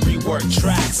words and rework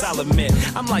tracks. I'll admit,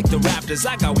 I'm like the Raptors,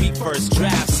 I got weak first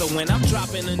drafts. So when I'm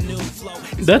dropping a new flow,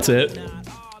 that's it.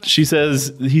 He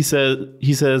says,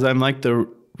 I'm like the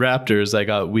Raptors, I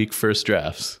got weak first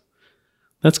drafts.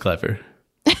 That's clever.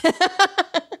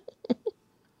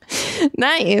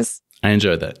 Nice. I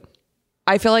enjoyed that.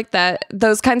 I feel like that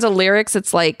those kinds of lyrics,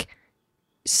 it's like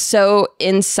so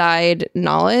inside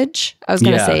knowledge. I was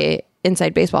going to say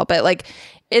inside baseball, but like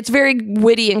it's very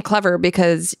witty and clever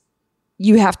because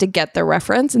you have to get the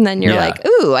reference and then you're like,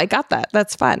 ooh, I got that.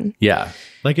 That's fun. Yeah.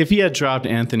 Like if he had dropped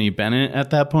Anthony Bennett at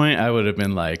that point, I would have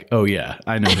been like, oh yeah,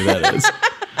 I know who that is.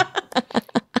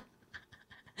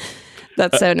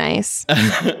 That's so nice.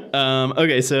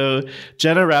 Okay, so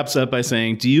Jenna wraps up by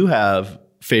saying, do you have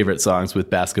favorite songs with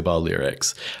basketball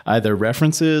lyrics, either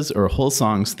references or whole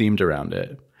songs themed around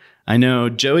it? I know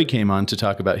Joey came on to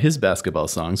talk about his basketball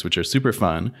songs, which are super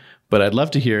fun, but I'd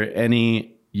love to hear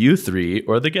any you three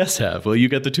or the guests have. Well, you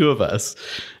get the two of us.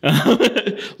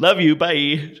 Love you.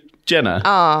 Bye. Jenna.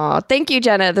 Oh, thank you,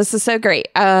 Jenna. This is so great.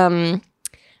 I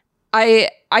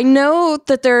know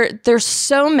that there's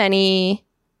so many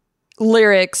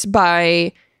lyrics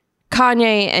by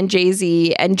Kanye and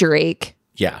Jay-Z and Drake.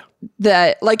 Yeah.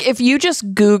 That like if you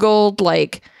just Googled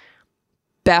like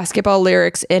basketball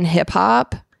lyrics in hip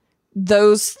hop,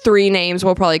 those three names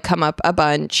will probably come up a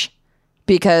bunch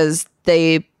because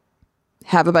they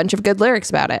have a bunch of good lyrics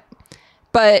about it.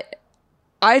 But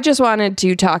I just wanted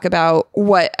to talk about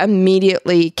what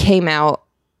immediately came out,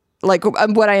 like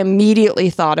what I immediately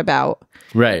thought about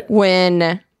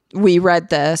when we read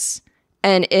this.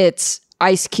 And it's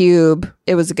Ice Cube,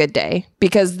 It Was a Good Day,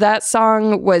 because that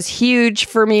song was huge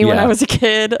for me when I was a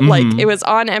kid. Mm-hmm. Like it was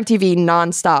on MTV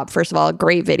nonstop. First of all,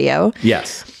 great video.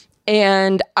 Yes.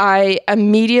 And I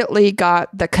immediately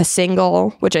got the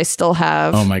Ka-single, which I still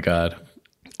have. Oh my God.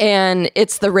 And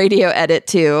it's the radio edit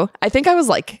too. I think I was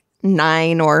like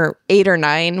 8 or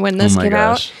 9 when this came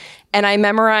out. And I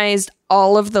memorized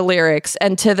all of the lyrics.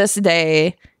 And to this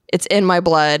day, it's in my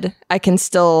blood. I can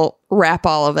still rap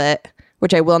all of it,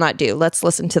 which I will not do. Let's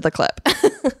listen to the clip.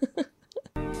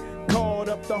 Called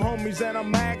up the homies and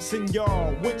I'm asking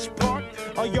y'all, which part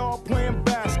are y'all playing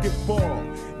basketball?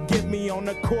 Get me on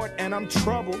the court and I'm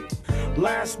troubled.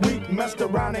 Last week messed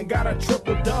around and got a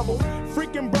triple-double.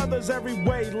 Freaking brothers every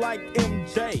way like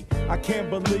MJ. I can't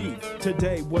believe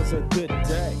today was a good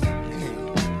day.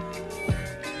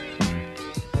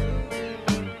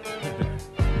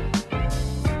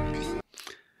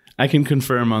 I can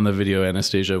confirm on the video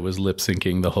Anastasia was lip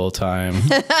syncing the whole time.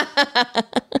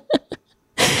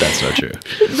 That's not true.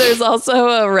 There's also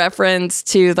a reference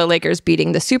to the Lakers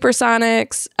beating the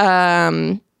Supersonics.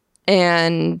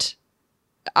 And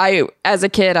I, as a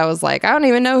kid, I was like, I don't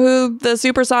even know who the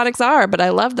Supersonics are, but I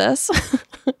love this.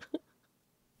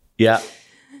 Yeah.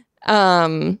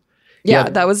 Yeah,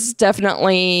 that was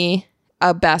definitely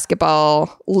a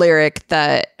basketball lyric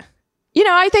that, you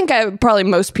know, I think probably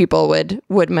most people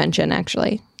would mention,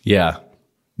 actually. Yeah.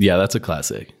 Yeah, that's a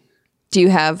classic. Do you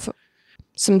have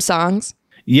some songs?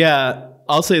 Yeah,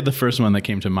 I'll say the first one that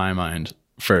came to my mind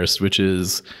first, which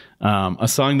is a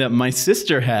song that my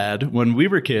sister had when we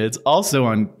were kids, also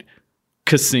on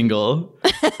Ka-single.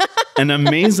 An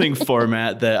amazing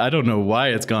format that I don't know why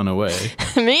it's gone away.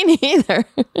 Me neither.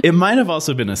 It might have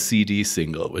also been a CD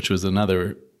single, which was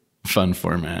another fun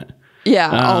format. Yeah,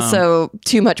 also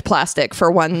too much plastic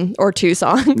for 1 or 2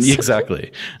 songs.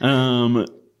 Exactly.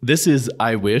 This is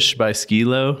I Wish by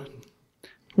Skee-Lo.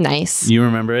 Nice. You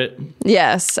remember it?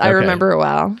 Yes, I remember it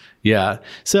well. Yeah.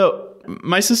 So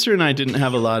my sister and I didn't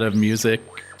have a lot of music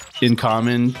in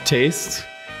common tastes,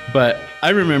 but I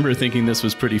remember thinking this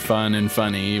was pretty fun and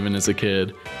funny even as a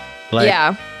kid. Like,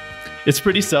 yeah. It's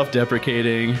pretty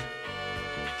self-deprecating.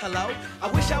 Hello?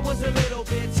 I wish I was a little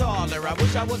bit taller. I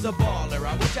wish I was a baller.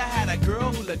 I wish I had a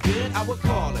girl who looked good, I would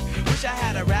call her. Wish I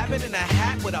had a rabbit in a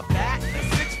hat with a bat and a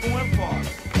 6'4"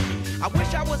 parlor. I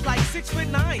wish I was like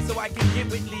 6'9" so I could get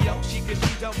with Leoshi, cause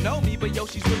she don't know me, but yo,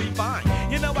 she's really fine.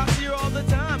 You know, I see her all the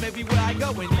time, everywhere I go,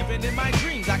 and even in my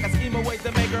dreams, I can scheme a way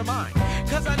to make her mine.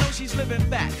 Cause I know she's living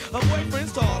fat, her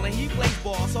boyfriend's tall, and he plays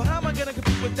ball, so how am I gonna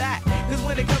compete with that? Cause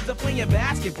when it comes to playing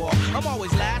basketball, I'm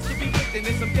always last to be picked, and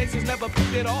in some cases never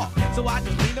picked at all. So I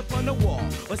just lean up on the wall,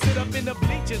 or sit up in the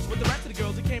bleachers with the rest of the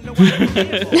girls who came to watch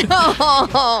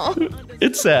me.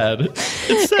 It's sad.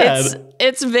 It's sad.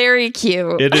 It's very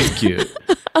cute. It is cute.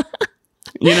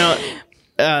 You know,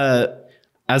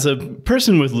 as a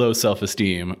person with low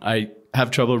self-esteem, I have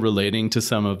trouble relating to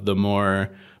some of the more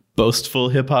boastful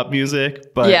hip-hop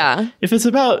music. But if it's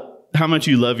about how much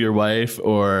you love your wife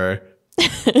or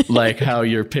like how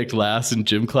you're picked last in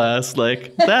gym class,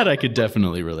 like that I could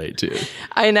definitely relate to.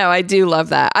 I know. I do love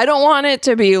that. I don't want it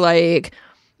to be like,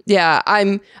 yeah,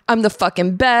 I'm the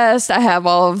fucking best. I have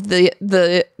all of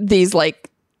these like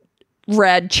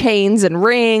red chains and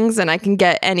rings and I can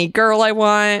get any girl I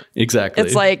want. Exactly.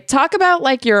 It's like, talk about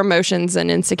like your emotions and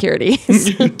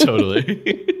insecurities.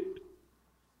 Totally.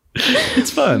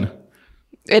 It's fun.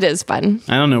 It is fun.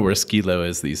 I don't know where Skilo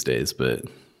is these days, but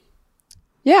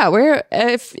yeah, where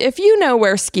if you know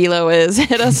where Skilo is,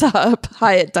 hit us up.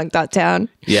 Hi at dunk.town.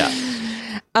 Yeah.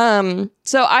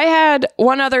 So I had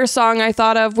one other song I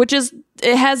thought of, which is,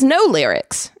 it has no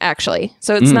lyrics, actually.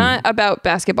 So it's not about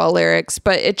basketball lyrics,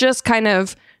 but it just kind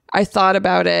of, I thought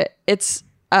about it. It's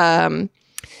the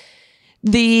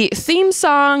theme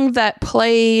song that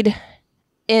played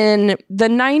in the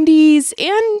 90s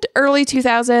and early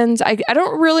 2000s. I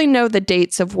don't really know the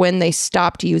dates of when they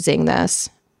stopped using this.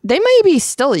 They maybe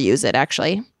still use it,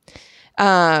 actually.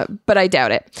 But I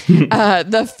doubt it.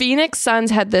 The Phoenix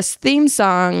Suns had this theme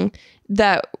song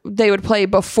that they would play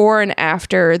before and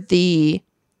after the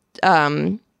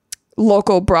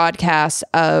local broadcasts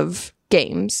of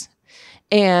games.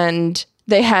 And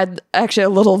they had actually a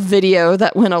little video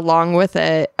that went along with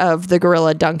it of the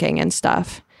gorilla dunking and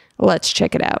stuff. Let's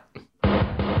check it out.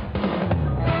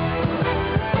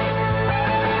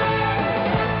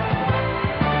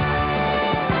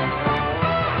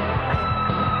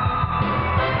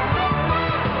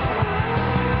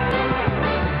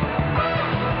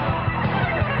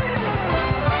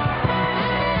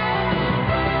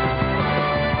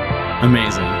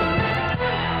 Amazing.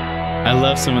 I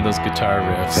love some of those guitar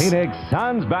riffs. Phoenix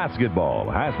Suns basketball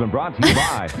has been brought to you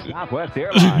by Southwest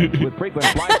Airlines with frequent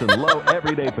flights and low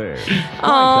everyday fares.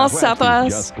 Oh, Southwest.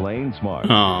 Is just plain smart.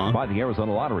 Aww. By the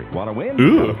Arizona Lottery. Want to win?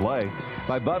 Ooh. Gotta play.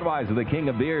 By Budweiser, the king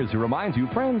of beers, who reminds you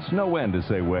friends know when to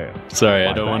say when. Sorry,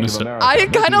 By I don't want to Bank of stop.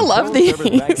 America, I kind of love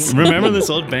these. Remember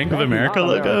this old Bank of America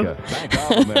logo?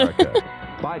 Bank of America.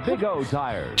 By Big O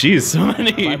Tires. Jeez, so By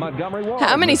many. Montgomery Ward.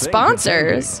 How many the things that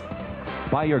sponsors?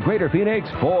 by your Greater Phoenix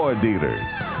Ford dealers.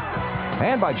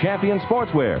 And by Champion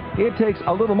Sportswear. It takes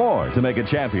a little more to make a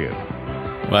champion.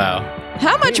 Wow.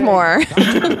 How much more?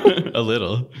 A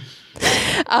little.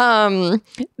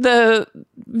 The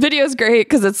video's great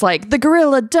because it's like the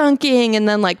gorilla dunking and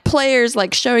then like players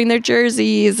like showing their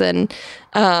jerseys and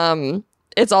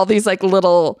it's all these like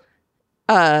little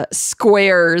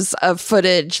squares of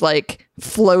footage like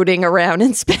floating around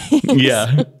in space.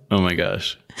 Yeah. Oh my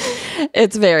gosh.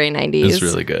 It's very 90s. It's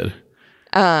really good.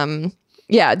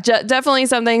 Yeah, definitely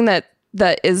something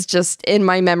that is just in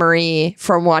my memory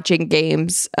from watching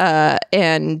games.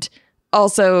 And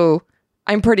also,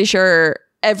 I'm pretty sure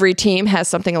every team has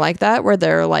something like that where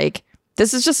they're like,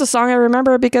 this is just a song I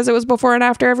remember because it was before and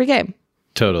after every game.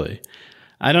 Totally.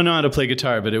 I don't know how to play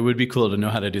guitar, but it would be cool to know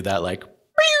how to do that. Like,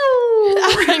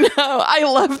 I know. I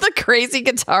love the crazy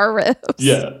guitar riffs.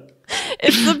 yeah.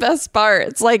 It's the best part.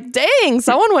 It's like, dang,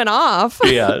 someone went off.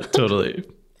 Yeah, totally.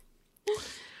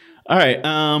 All right.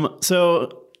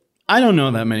 So I don't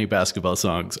know that many basketball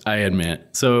songs, I admit.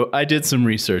 So I did some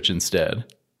research instead.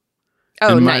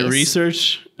 Oh, and nice. My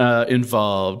research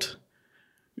involved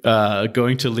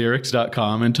going to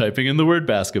lyrics.com and typing in the word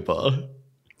basketball.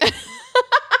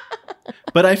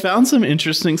 But I found some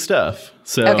interesting stuff.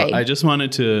 So Okay. I just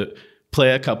wanted to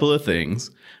play a couple of things.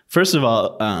 First of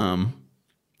all,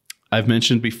 I've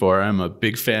mentioned before, I'm a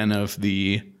big fan of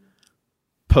the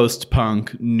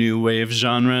post-punk new wave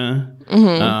genre.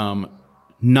 Mm-hmm.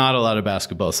 Not a lot of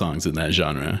basketball songs in that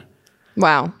genre.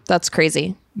 Wow, that's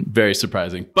crazy. Very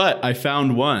surprising. But I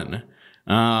found one.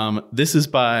 This is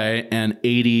by an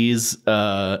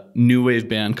 80s new wave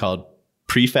band called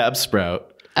Prefab Sprout.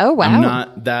 Oh, wow. I'm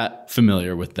not that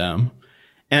familiar with them.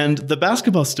 And the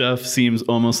basketball stuff seems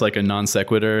almost like a non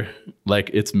sequitur, like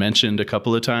it's mentioned a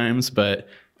couple of times, but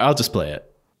I'll just play it.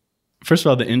 First of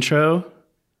all, the intro,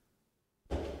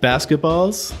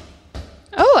 basketballs.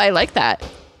 Oh, I like that.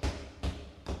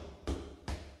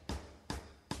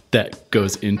 that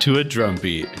goes into a drum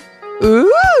beat.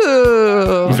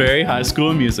 Ooh. Very High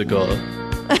School Musical.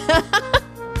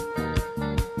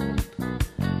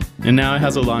 And now it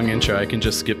has a long intro. I can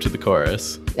just skip to the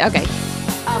chorus. Okay.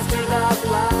 After that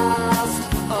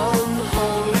last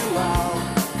unholy row,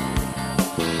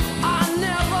 I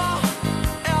never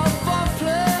ever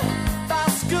play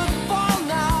basketball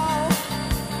now.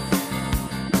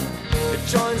 It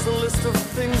joins the list of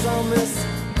things I'll miss,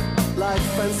 like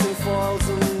fencing falls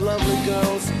and lovely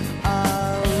girls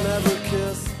I'll never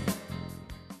kiss.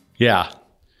 Yeah.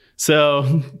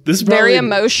 So this is Very probably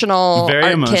emotional. very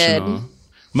art emotional. Kid.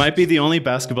 Might be the only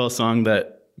basketball song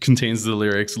that contains the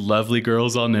lyrics "Lovely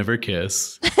girls I'll never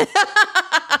kiss."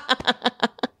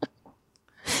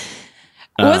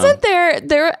 Wasn't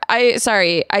there?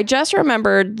 I just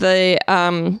remembered the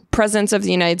Presidents of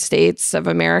the United States of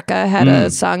America had a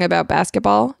song about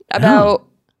basketball. And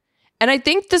I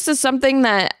think this is something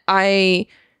that I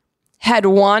had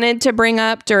wanted to bring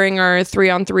up during our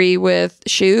 3-on-3 with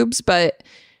Shoobs, but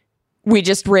we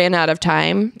just ran out of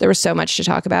time. There was so much to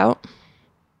talk about.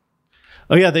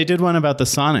 Oh yeah, they did one about the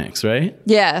Sonics, right?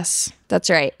 Yes, that's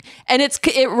right. And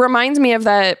it reminds me of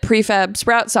that Prefab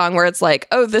Sprout song where it's like,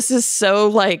 oh, this is so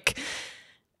like,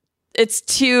 it's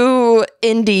too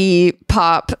indie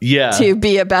pop to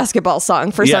be a basketball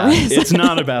song for some reason. It's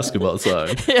not a basketball song.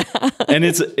 And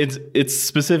it's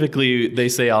specifically, they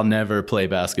say I'll never play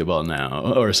basketball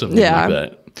now or something like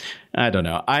that. I don't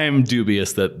know. I am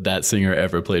dubious that singer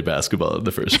ever played basketball in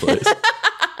the first place.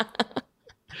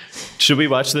 Should we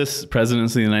watch this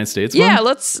Presidents of the United States one? Yeah,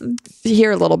 let's hear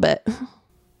a little bit.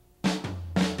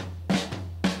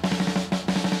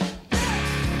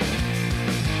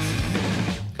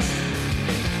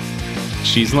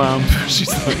 She's lump.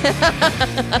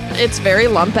 It's very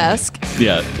lump-esque.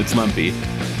 Yeah, it's lumpy.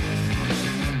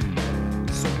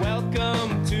 So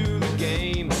welcome to the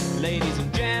game, ladies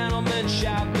and gentlemen,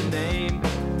 shout the name.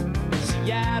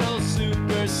 Seattle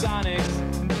Supersonics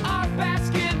are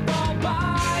basketball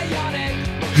bionic.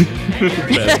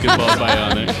 Basketball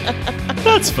bionic.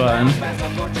 That's fun.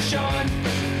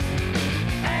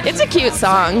 It's a cute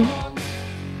song.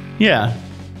 Yeah.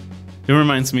 It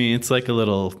reminds me, it's like a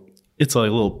little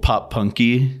pop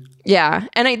punky. Yeah.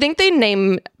 And I think they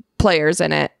name players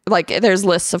in it. Like there's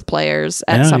lists of players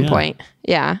at some point.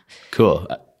 Yeah. Cool.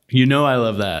 You know I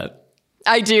love that.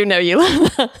 I do know you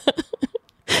love that.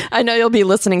 I know you'll be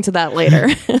listening to that later.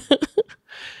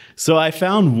 So I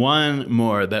found one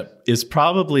more that is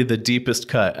probably the deepest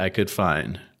cut I could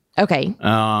find. Okay.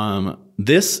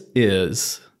 This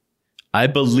is, I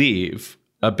believe,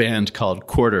 a band called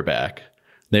Quarterback.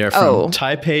 They are from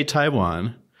Taipei,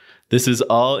 Taiwan. This is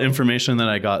all information that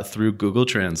I got through Google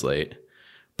Translate.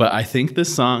 But I think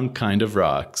this song kind of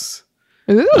rocks.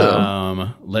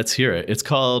 Ooh. Let's hear it. It's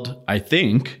called, I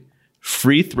think,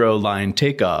 Free Throw Line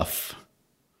Takeoff.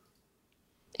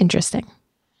 Interesting.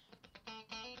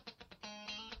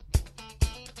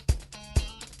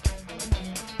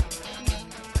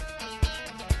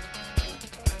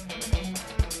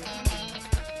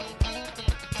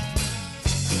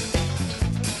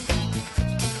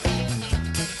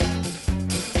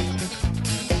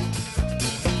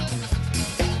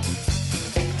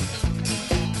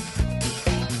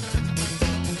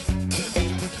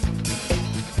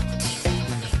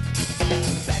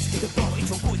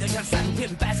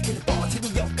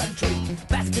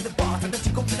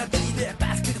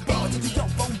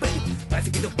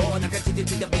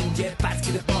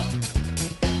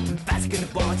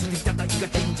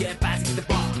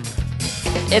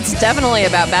 It's definitely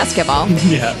about basketball.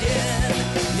 Yeah.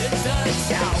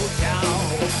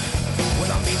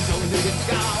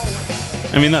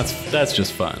 I mean, that's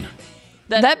just fun.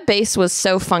 That bass was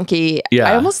so funky. Yeah.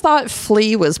 I almost thought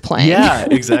Flea was playing. Yeah,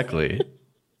 exactly.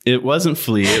 It wasn't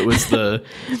Flea. It was the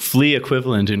Flea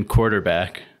equivalent in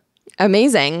Quarterback.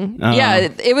 Amazing. Yeah,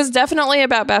 it was definitely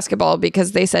about basketball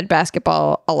because they said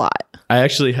basketball a lot. I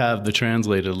actually have the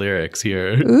translated lyrics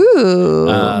here. Ooh.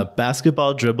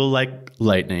 Basketball dribble like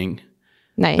lightning.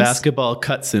 Nice. Basketball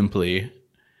cut simply.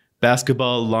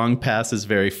 Basketball long pass is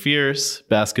very fierce.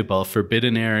 Basketball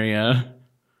forbidden area.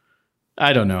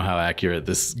 I don't know how accurate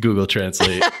this Google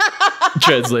Translate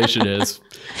translation is.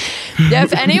 Yeah,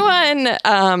 if anyone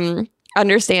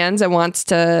understands and wants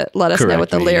to let us know what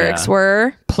the lyrics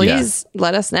were, please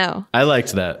let us know. I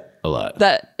liked that a lot.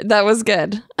 That was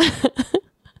good.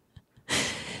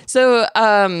 So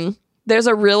there's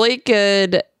a really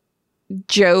good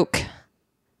joke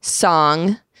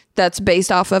song that's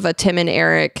based off of a Tim and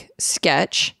Eric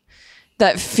sketch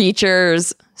that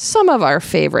features some of our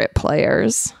favorite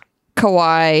players.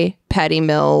 Kawhi, Patty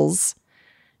Mills,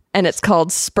 and it's called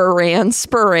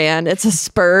Spurran. It's a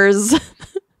Spurs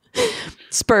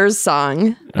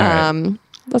song. Right.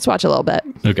 Let's watch a little bit.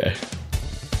 Okay.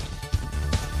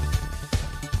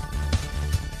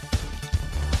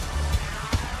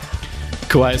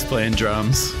 Kawhi's playing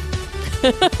drums.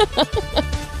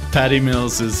 Patty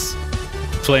Mills is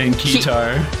playing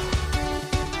guitar.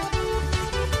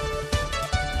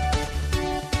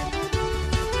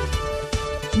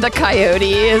 The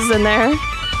coyote is in there.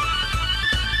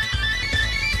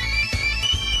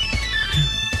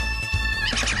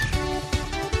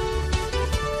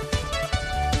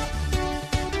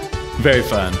 Very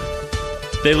fun.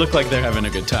 They look like they're having a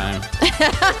good time.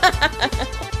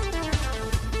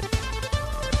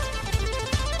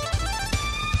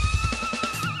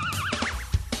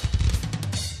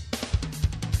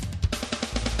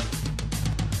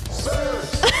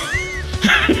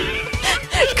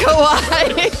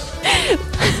 Kawhi.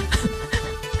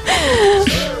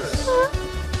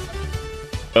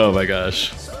 Oh my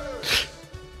gosh.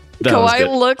 That was Kawhi good.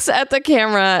 looks at the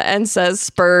camera and says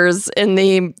Spurs in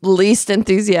the least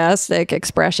enthusiastic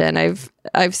expression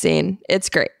I've seen. It's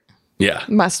great. Yeah,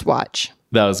 Must watch.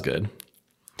 that was good.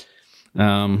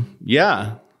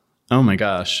 Yeah. Oh my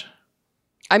gosh.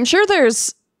 I'm sure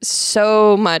there's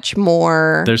so much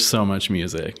more There's so much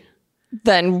music.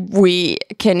 than we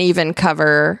can even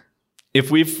cover.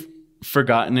 If we've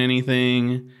forgotten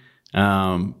anything,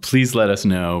 please let us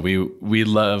know. We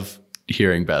love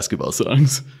hearing basketball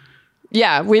songs.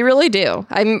 Yeah, we really do.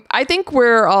 I think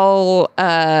we're all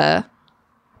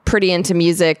pretty into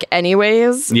music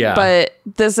anyways. Yeah. But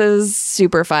this is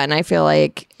super fun. I feel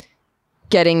like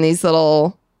getting these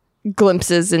little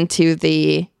glimpses into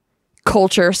the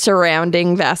culture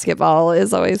surrounding basketball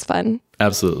is always fun.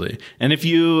 Absolutely. And if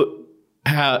you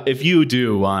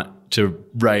do want to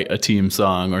write a team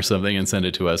song or something and send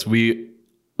it to us, we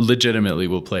legitimately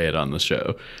will play it on the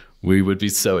show. We would be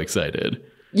so excited.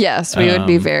 Yes, we would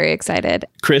be very excited.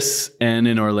 Chris N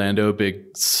in Orlando,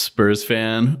 big Spurs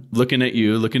fan, looking at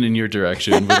you, looking in your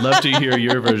direction. Would love to hear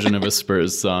your version of a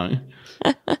Spurs song.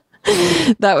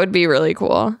 That would be really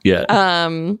cool. Yeah.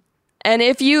 And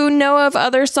if you know of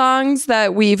other songs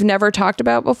that we've never talked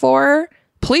about before,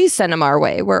 please send them our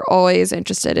way. We're always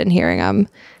interested in hearing them.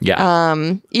 Yeah.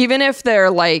 Even if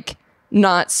they're like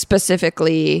not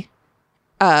specifically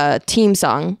a team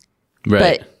song,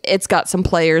 Right. but it's got some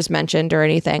players mentioned or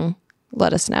anything,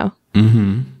 let us know.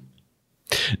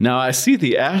 Now I see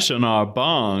the ash on our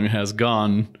bong has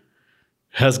gone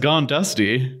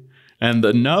dusty, and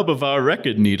the nub of our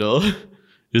record needle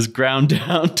is ground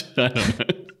down to, I don't know.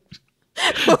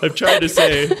 I'm trying to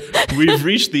say we've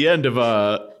reached the end of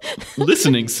our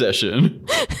listening session.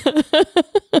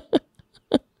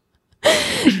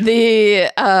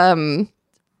 The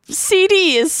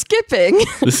CD is skipping.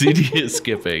 The CD is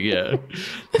skipping, yeah.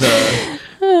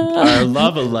 Our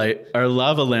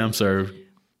lava lamps are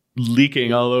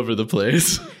leaking all over the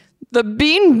place. The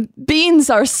beans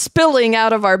are spilling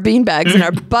out of our bean bags and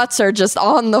our butts are just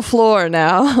on the floor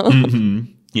now.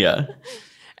 Yeah.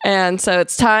 And so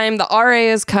it's time. The RA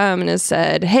has come and has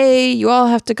said, hey, you all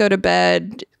have to go to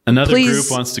bed. Another Please. group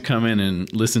wants to come in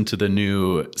and listen to the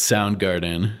new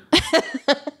Soundgarden.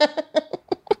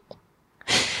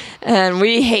 And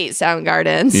we hate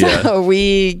Soundgarden. So Yeah.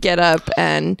 we get up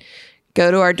and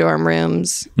go to our dorm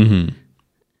rooms and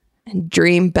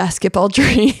dream basketball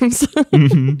dreams.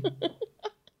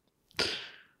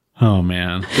 Oh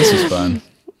man, this was fun.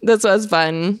 This was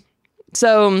fun.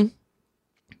 So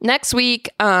next week,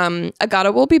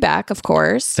 Agata will be back, of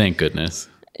course. Thank goodness.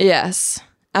 Yes.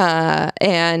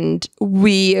 And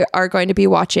we are going to be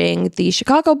watching the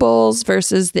Chicago Bulls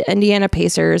versus the Indiana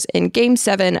Pacers in Game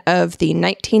 7 of the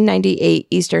 1998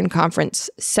 Eastern Conference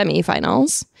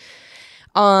semifinals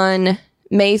on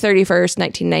May 31st,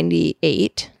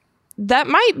 1998. That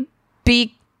might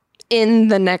be in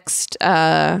the next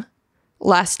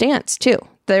Last Dance, too.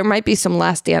 There might be some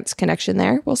Last Dance connection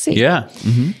there. We'll see. Yeah.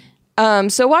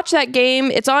 So watch that game.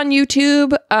 It's on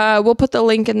YouTube. We'll put the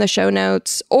link in the show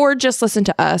notes, or just listen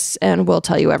to us and we'll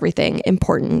tell you everything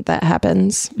important that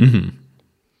happens.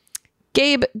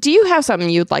 Gabe, do you have something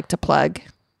you'd like to plug?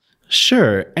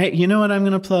 Sure. Hey, you know what I'm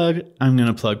going to plug? I'm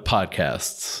going to plug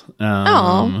podcasts.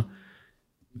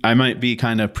 I might be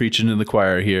kind of preaching to the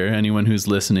choir here. Anyone who's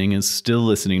listening is still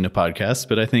listening to podcasts,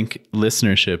 but I think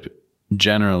listenership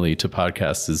generally to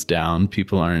podcasts is down.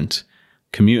 People aren't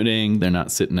commuting. They're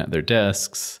not sitting at their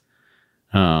desks.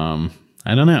 I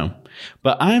don't know,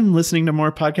 but I'm listening to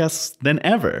more podcasts than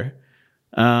ever.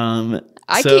 I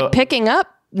keep picking up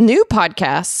new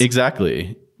podcasts.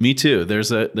 Exactly. Me too.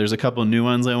 There's a couple new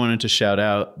ones I wanted to shout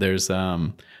out. There's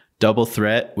Double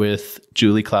Threat with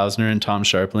Julie Klausner and Tom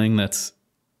Sharpling. That's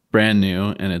brand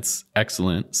new and it's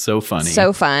excellent. So funny.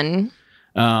 So fun.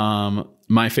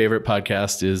 My favorite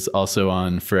podcast is also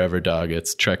on Forever Dog.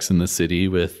 It's Treks in the City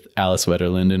with Alice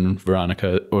Wetterland and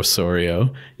Veronica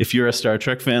Osorio. If you're a Star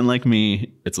Trek fan like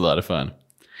me, it's a lot of fun.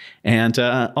 And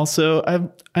also,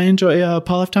 I enjoy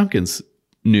Paul F. Tompkins'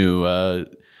 new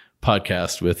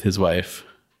podcast with his wife.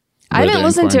 I haven't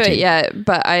listened to it yet,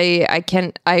 but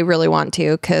I really want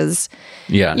to because,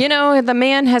 you know, the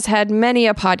man has had many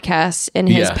a podcast in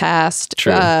his past.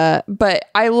 True. But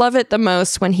I love it the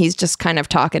most when he's just kind of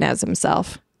talking as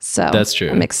himself. So that's true.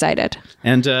 I'm excited.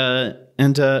 And the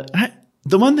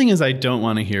one thing is I don't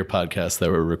want to hear podcasts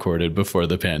that were recorded before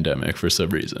the pandemic for some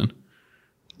reason.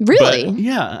 Really? But,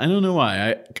 yeah. I don't know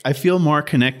why. I feel more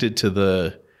connected to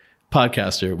the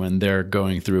podcaster when they're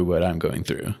going through what I'm going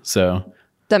through. So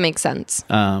that makes sense.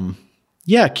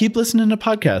 Yeah, keep listening to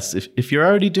podcasts. If you're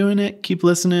already doing it, keep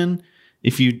listening.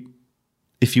 If you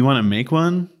want to make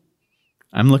one,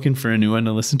 I'm looking for a new one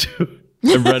to listen to.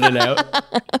 I'm running out.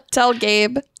 Tell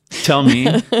Gabe. Tell me.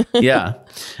 Yeah.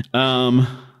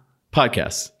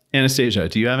 Podcasts. Anastasia,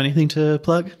 do you have anything to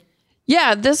plug?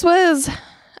 Yeah, this was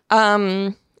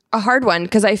a hard one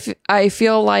because I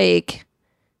feel like,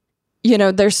 you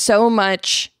know, there's so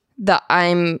much that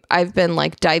I've been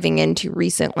like diving into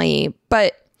recently,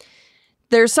 but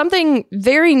there's something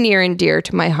very near and dear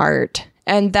to my heart,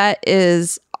 and that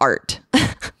is art.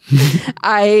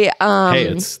 Hey,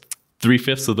 it's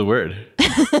 3/5 of the word.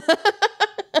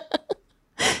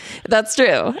 That's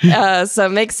true. So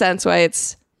it makes sense why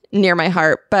it's near my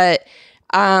heart. But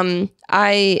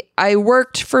I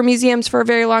worked for museums for a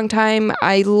very long time.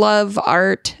 I love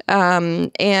art,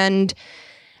 and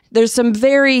there's some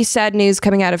very sad news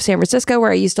coming out of San Francisco,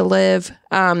 where I used to live.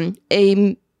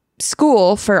 A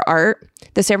school for art,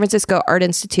 the San Francisco Art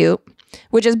Institute,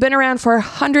 which has been around for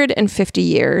 150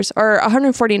 years, or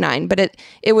 149, but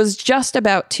it was just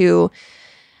about to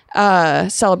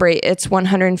celebrate its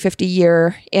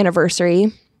 150-year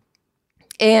anniversary.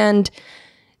 And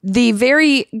the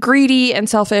very greedy and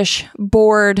selfish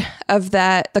board of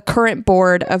that, the current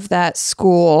board of that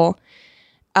school,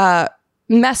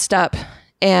 messed up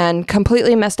and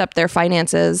completely messed up their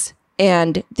finances,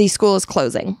 and the school is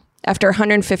closing after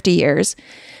 150 years.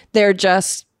 They're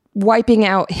just wiping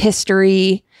out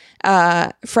history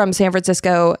from San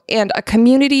Francisco and a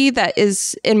community that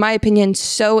is, in my opinion,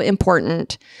 so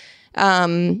important.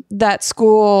 That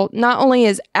school not only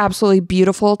is absolutely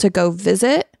beautiful to go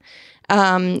visit,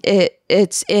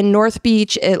 it's in North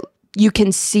Beach. You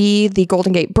can see the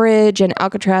Golden Gate Bridge and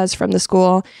Alcatraz from the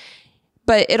school.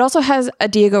 But it also has a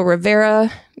Diego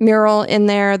Rivera mural in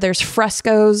there. There's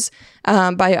frescoes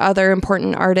by other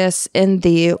important artists in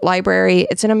the library.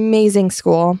 It's an amazing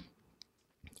school.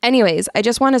 Anyways, I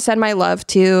just want to send my love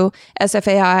to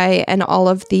SFAI and all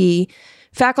of the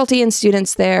faculty and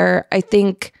students there. I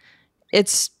think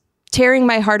it's tearing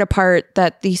my heart apart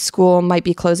that the school might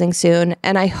be closing soon.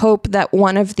 And I hope that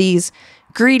one of these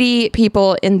greedy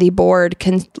people in the board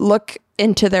can look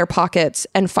into their pockets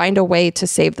and find a way to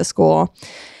save the school.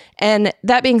 And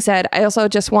that being said, I also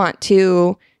just want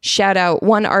to shout out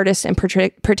one artist in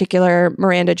particular,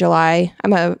 Miranda July.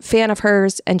 I'm a fan of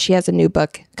hers, and she has a new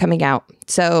book coming out.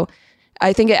 So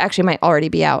I think it actually might already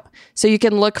be out. So you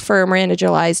can look for Miranda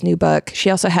July's new book. She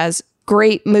also has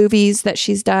great movies that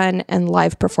she's done and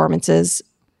live performances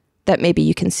that maybe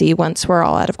you can see once we're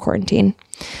all out of quarantine.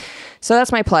 So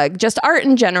that's my plug. Just art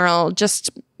in general.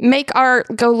 Just make art.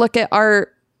 Go look at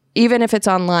art, even if it's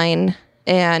online.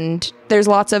 And there's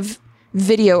lots of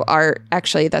video art,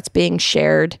 actually, that's being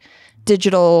shared.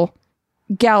 Digital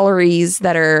galleries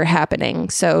that are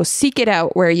happening. So seek it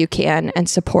out where you can and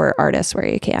support artists where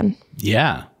you can.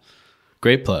 Yeah.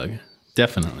 Great plug.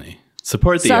 Definitely.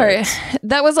 Support the arts. Sorry,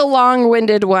 that was a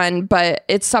long-winded one, but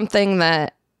it's something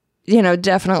that, you know,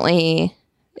 definitely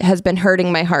has been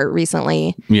hurting my heart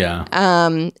recently. Yeah.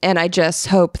 And I just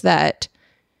hope that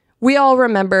we all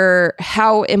remember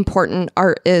how important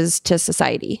art is to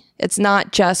society. It's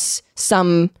not just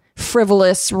some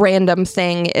frivolous, random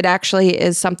thing. It actually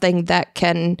is something that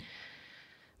can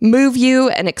move you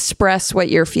and express what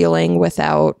you're feeling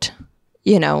without,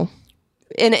 you know,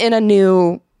 in a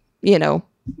new, you know,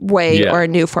 way or a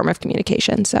new form of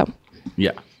communication. So,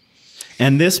 yeah.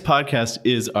 And this podcast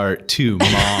is art too,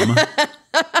 Mom.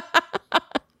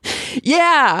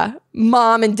 Yeah,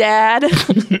 Mom and Dad.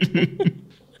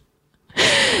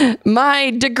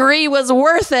 My degree was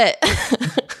worth it.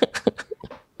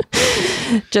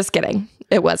 Just kidding.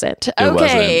 It wasn't.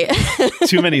 Okay. Wasn't.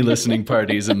 Too many listening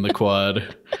parties in the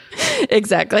quad.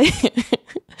 Exactly.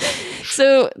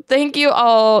 So thank you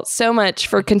all so much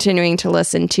for continuing to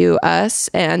listen to us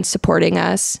and supporting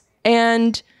us.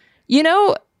 And,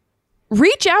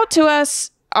 reach out to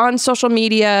us on social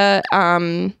media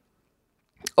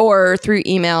or through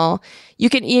email. You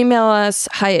can email us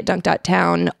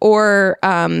hi@dunk.town, or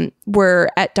we're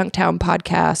at Dunktown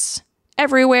Podcasts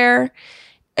everywhere.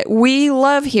 We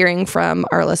love hearing from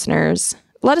our listeners.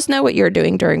 Let us know what you're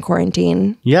doing during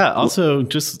quarantine. Yeah. Also,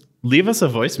 just leave us a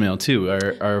voicemail too.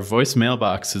 Our voicemail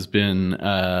box has been,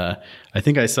 I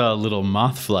think I saw a little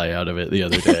moth fly out of it the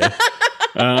other day.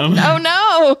 Oh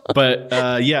no.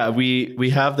 But yeah, we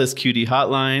have this QD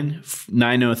hotline,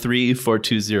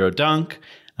 903-420-DUNK.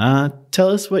 Tell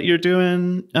us what you're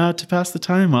doing to pass the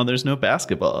time while there's no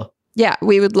basketball. Yeah,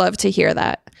 we would love to hear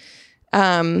that.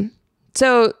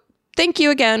 So thank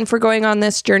you again for going on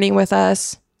this journey with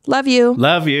us. Love you.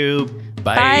 Love you.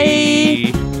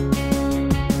 Bye. Bye.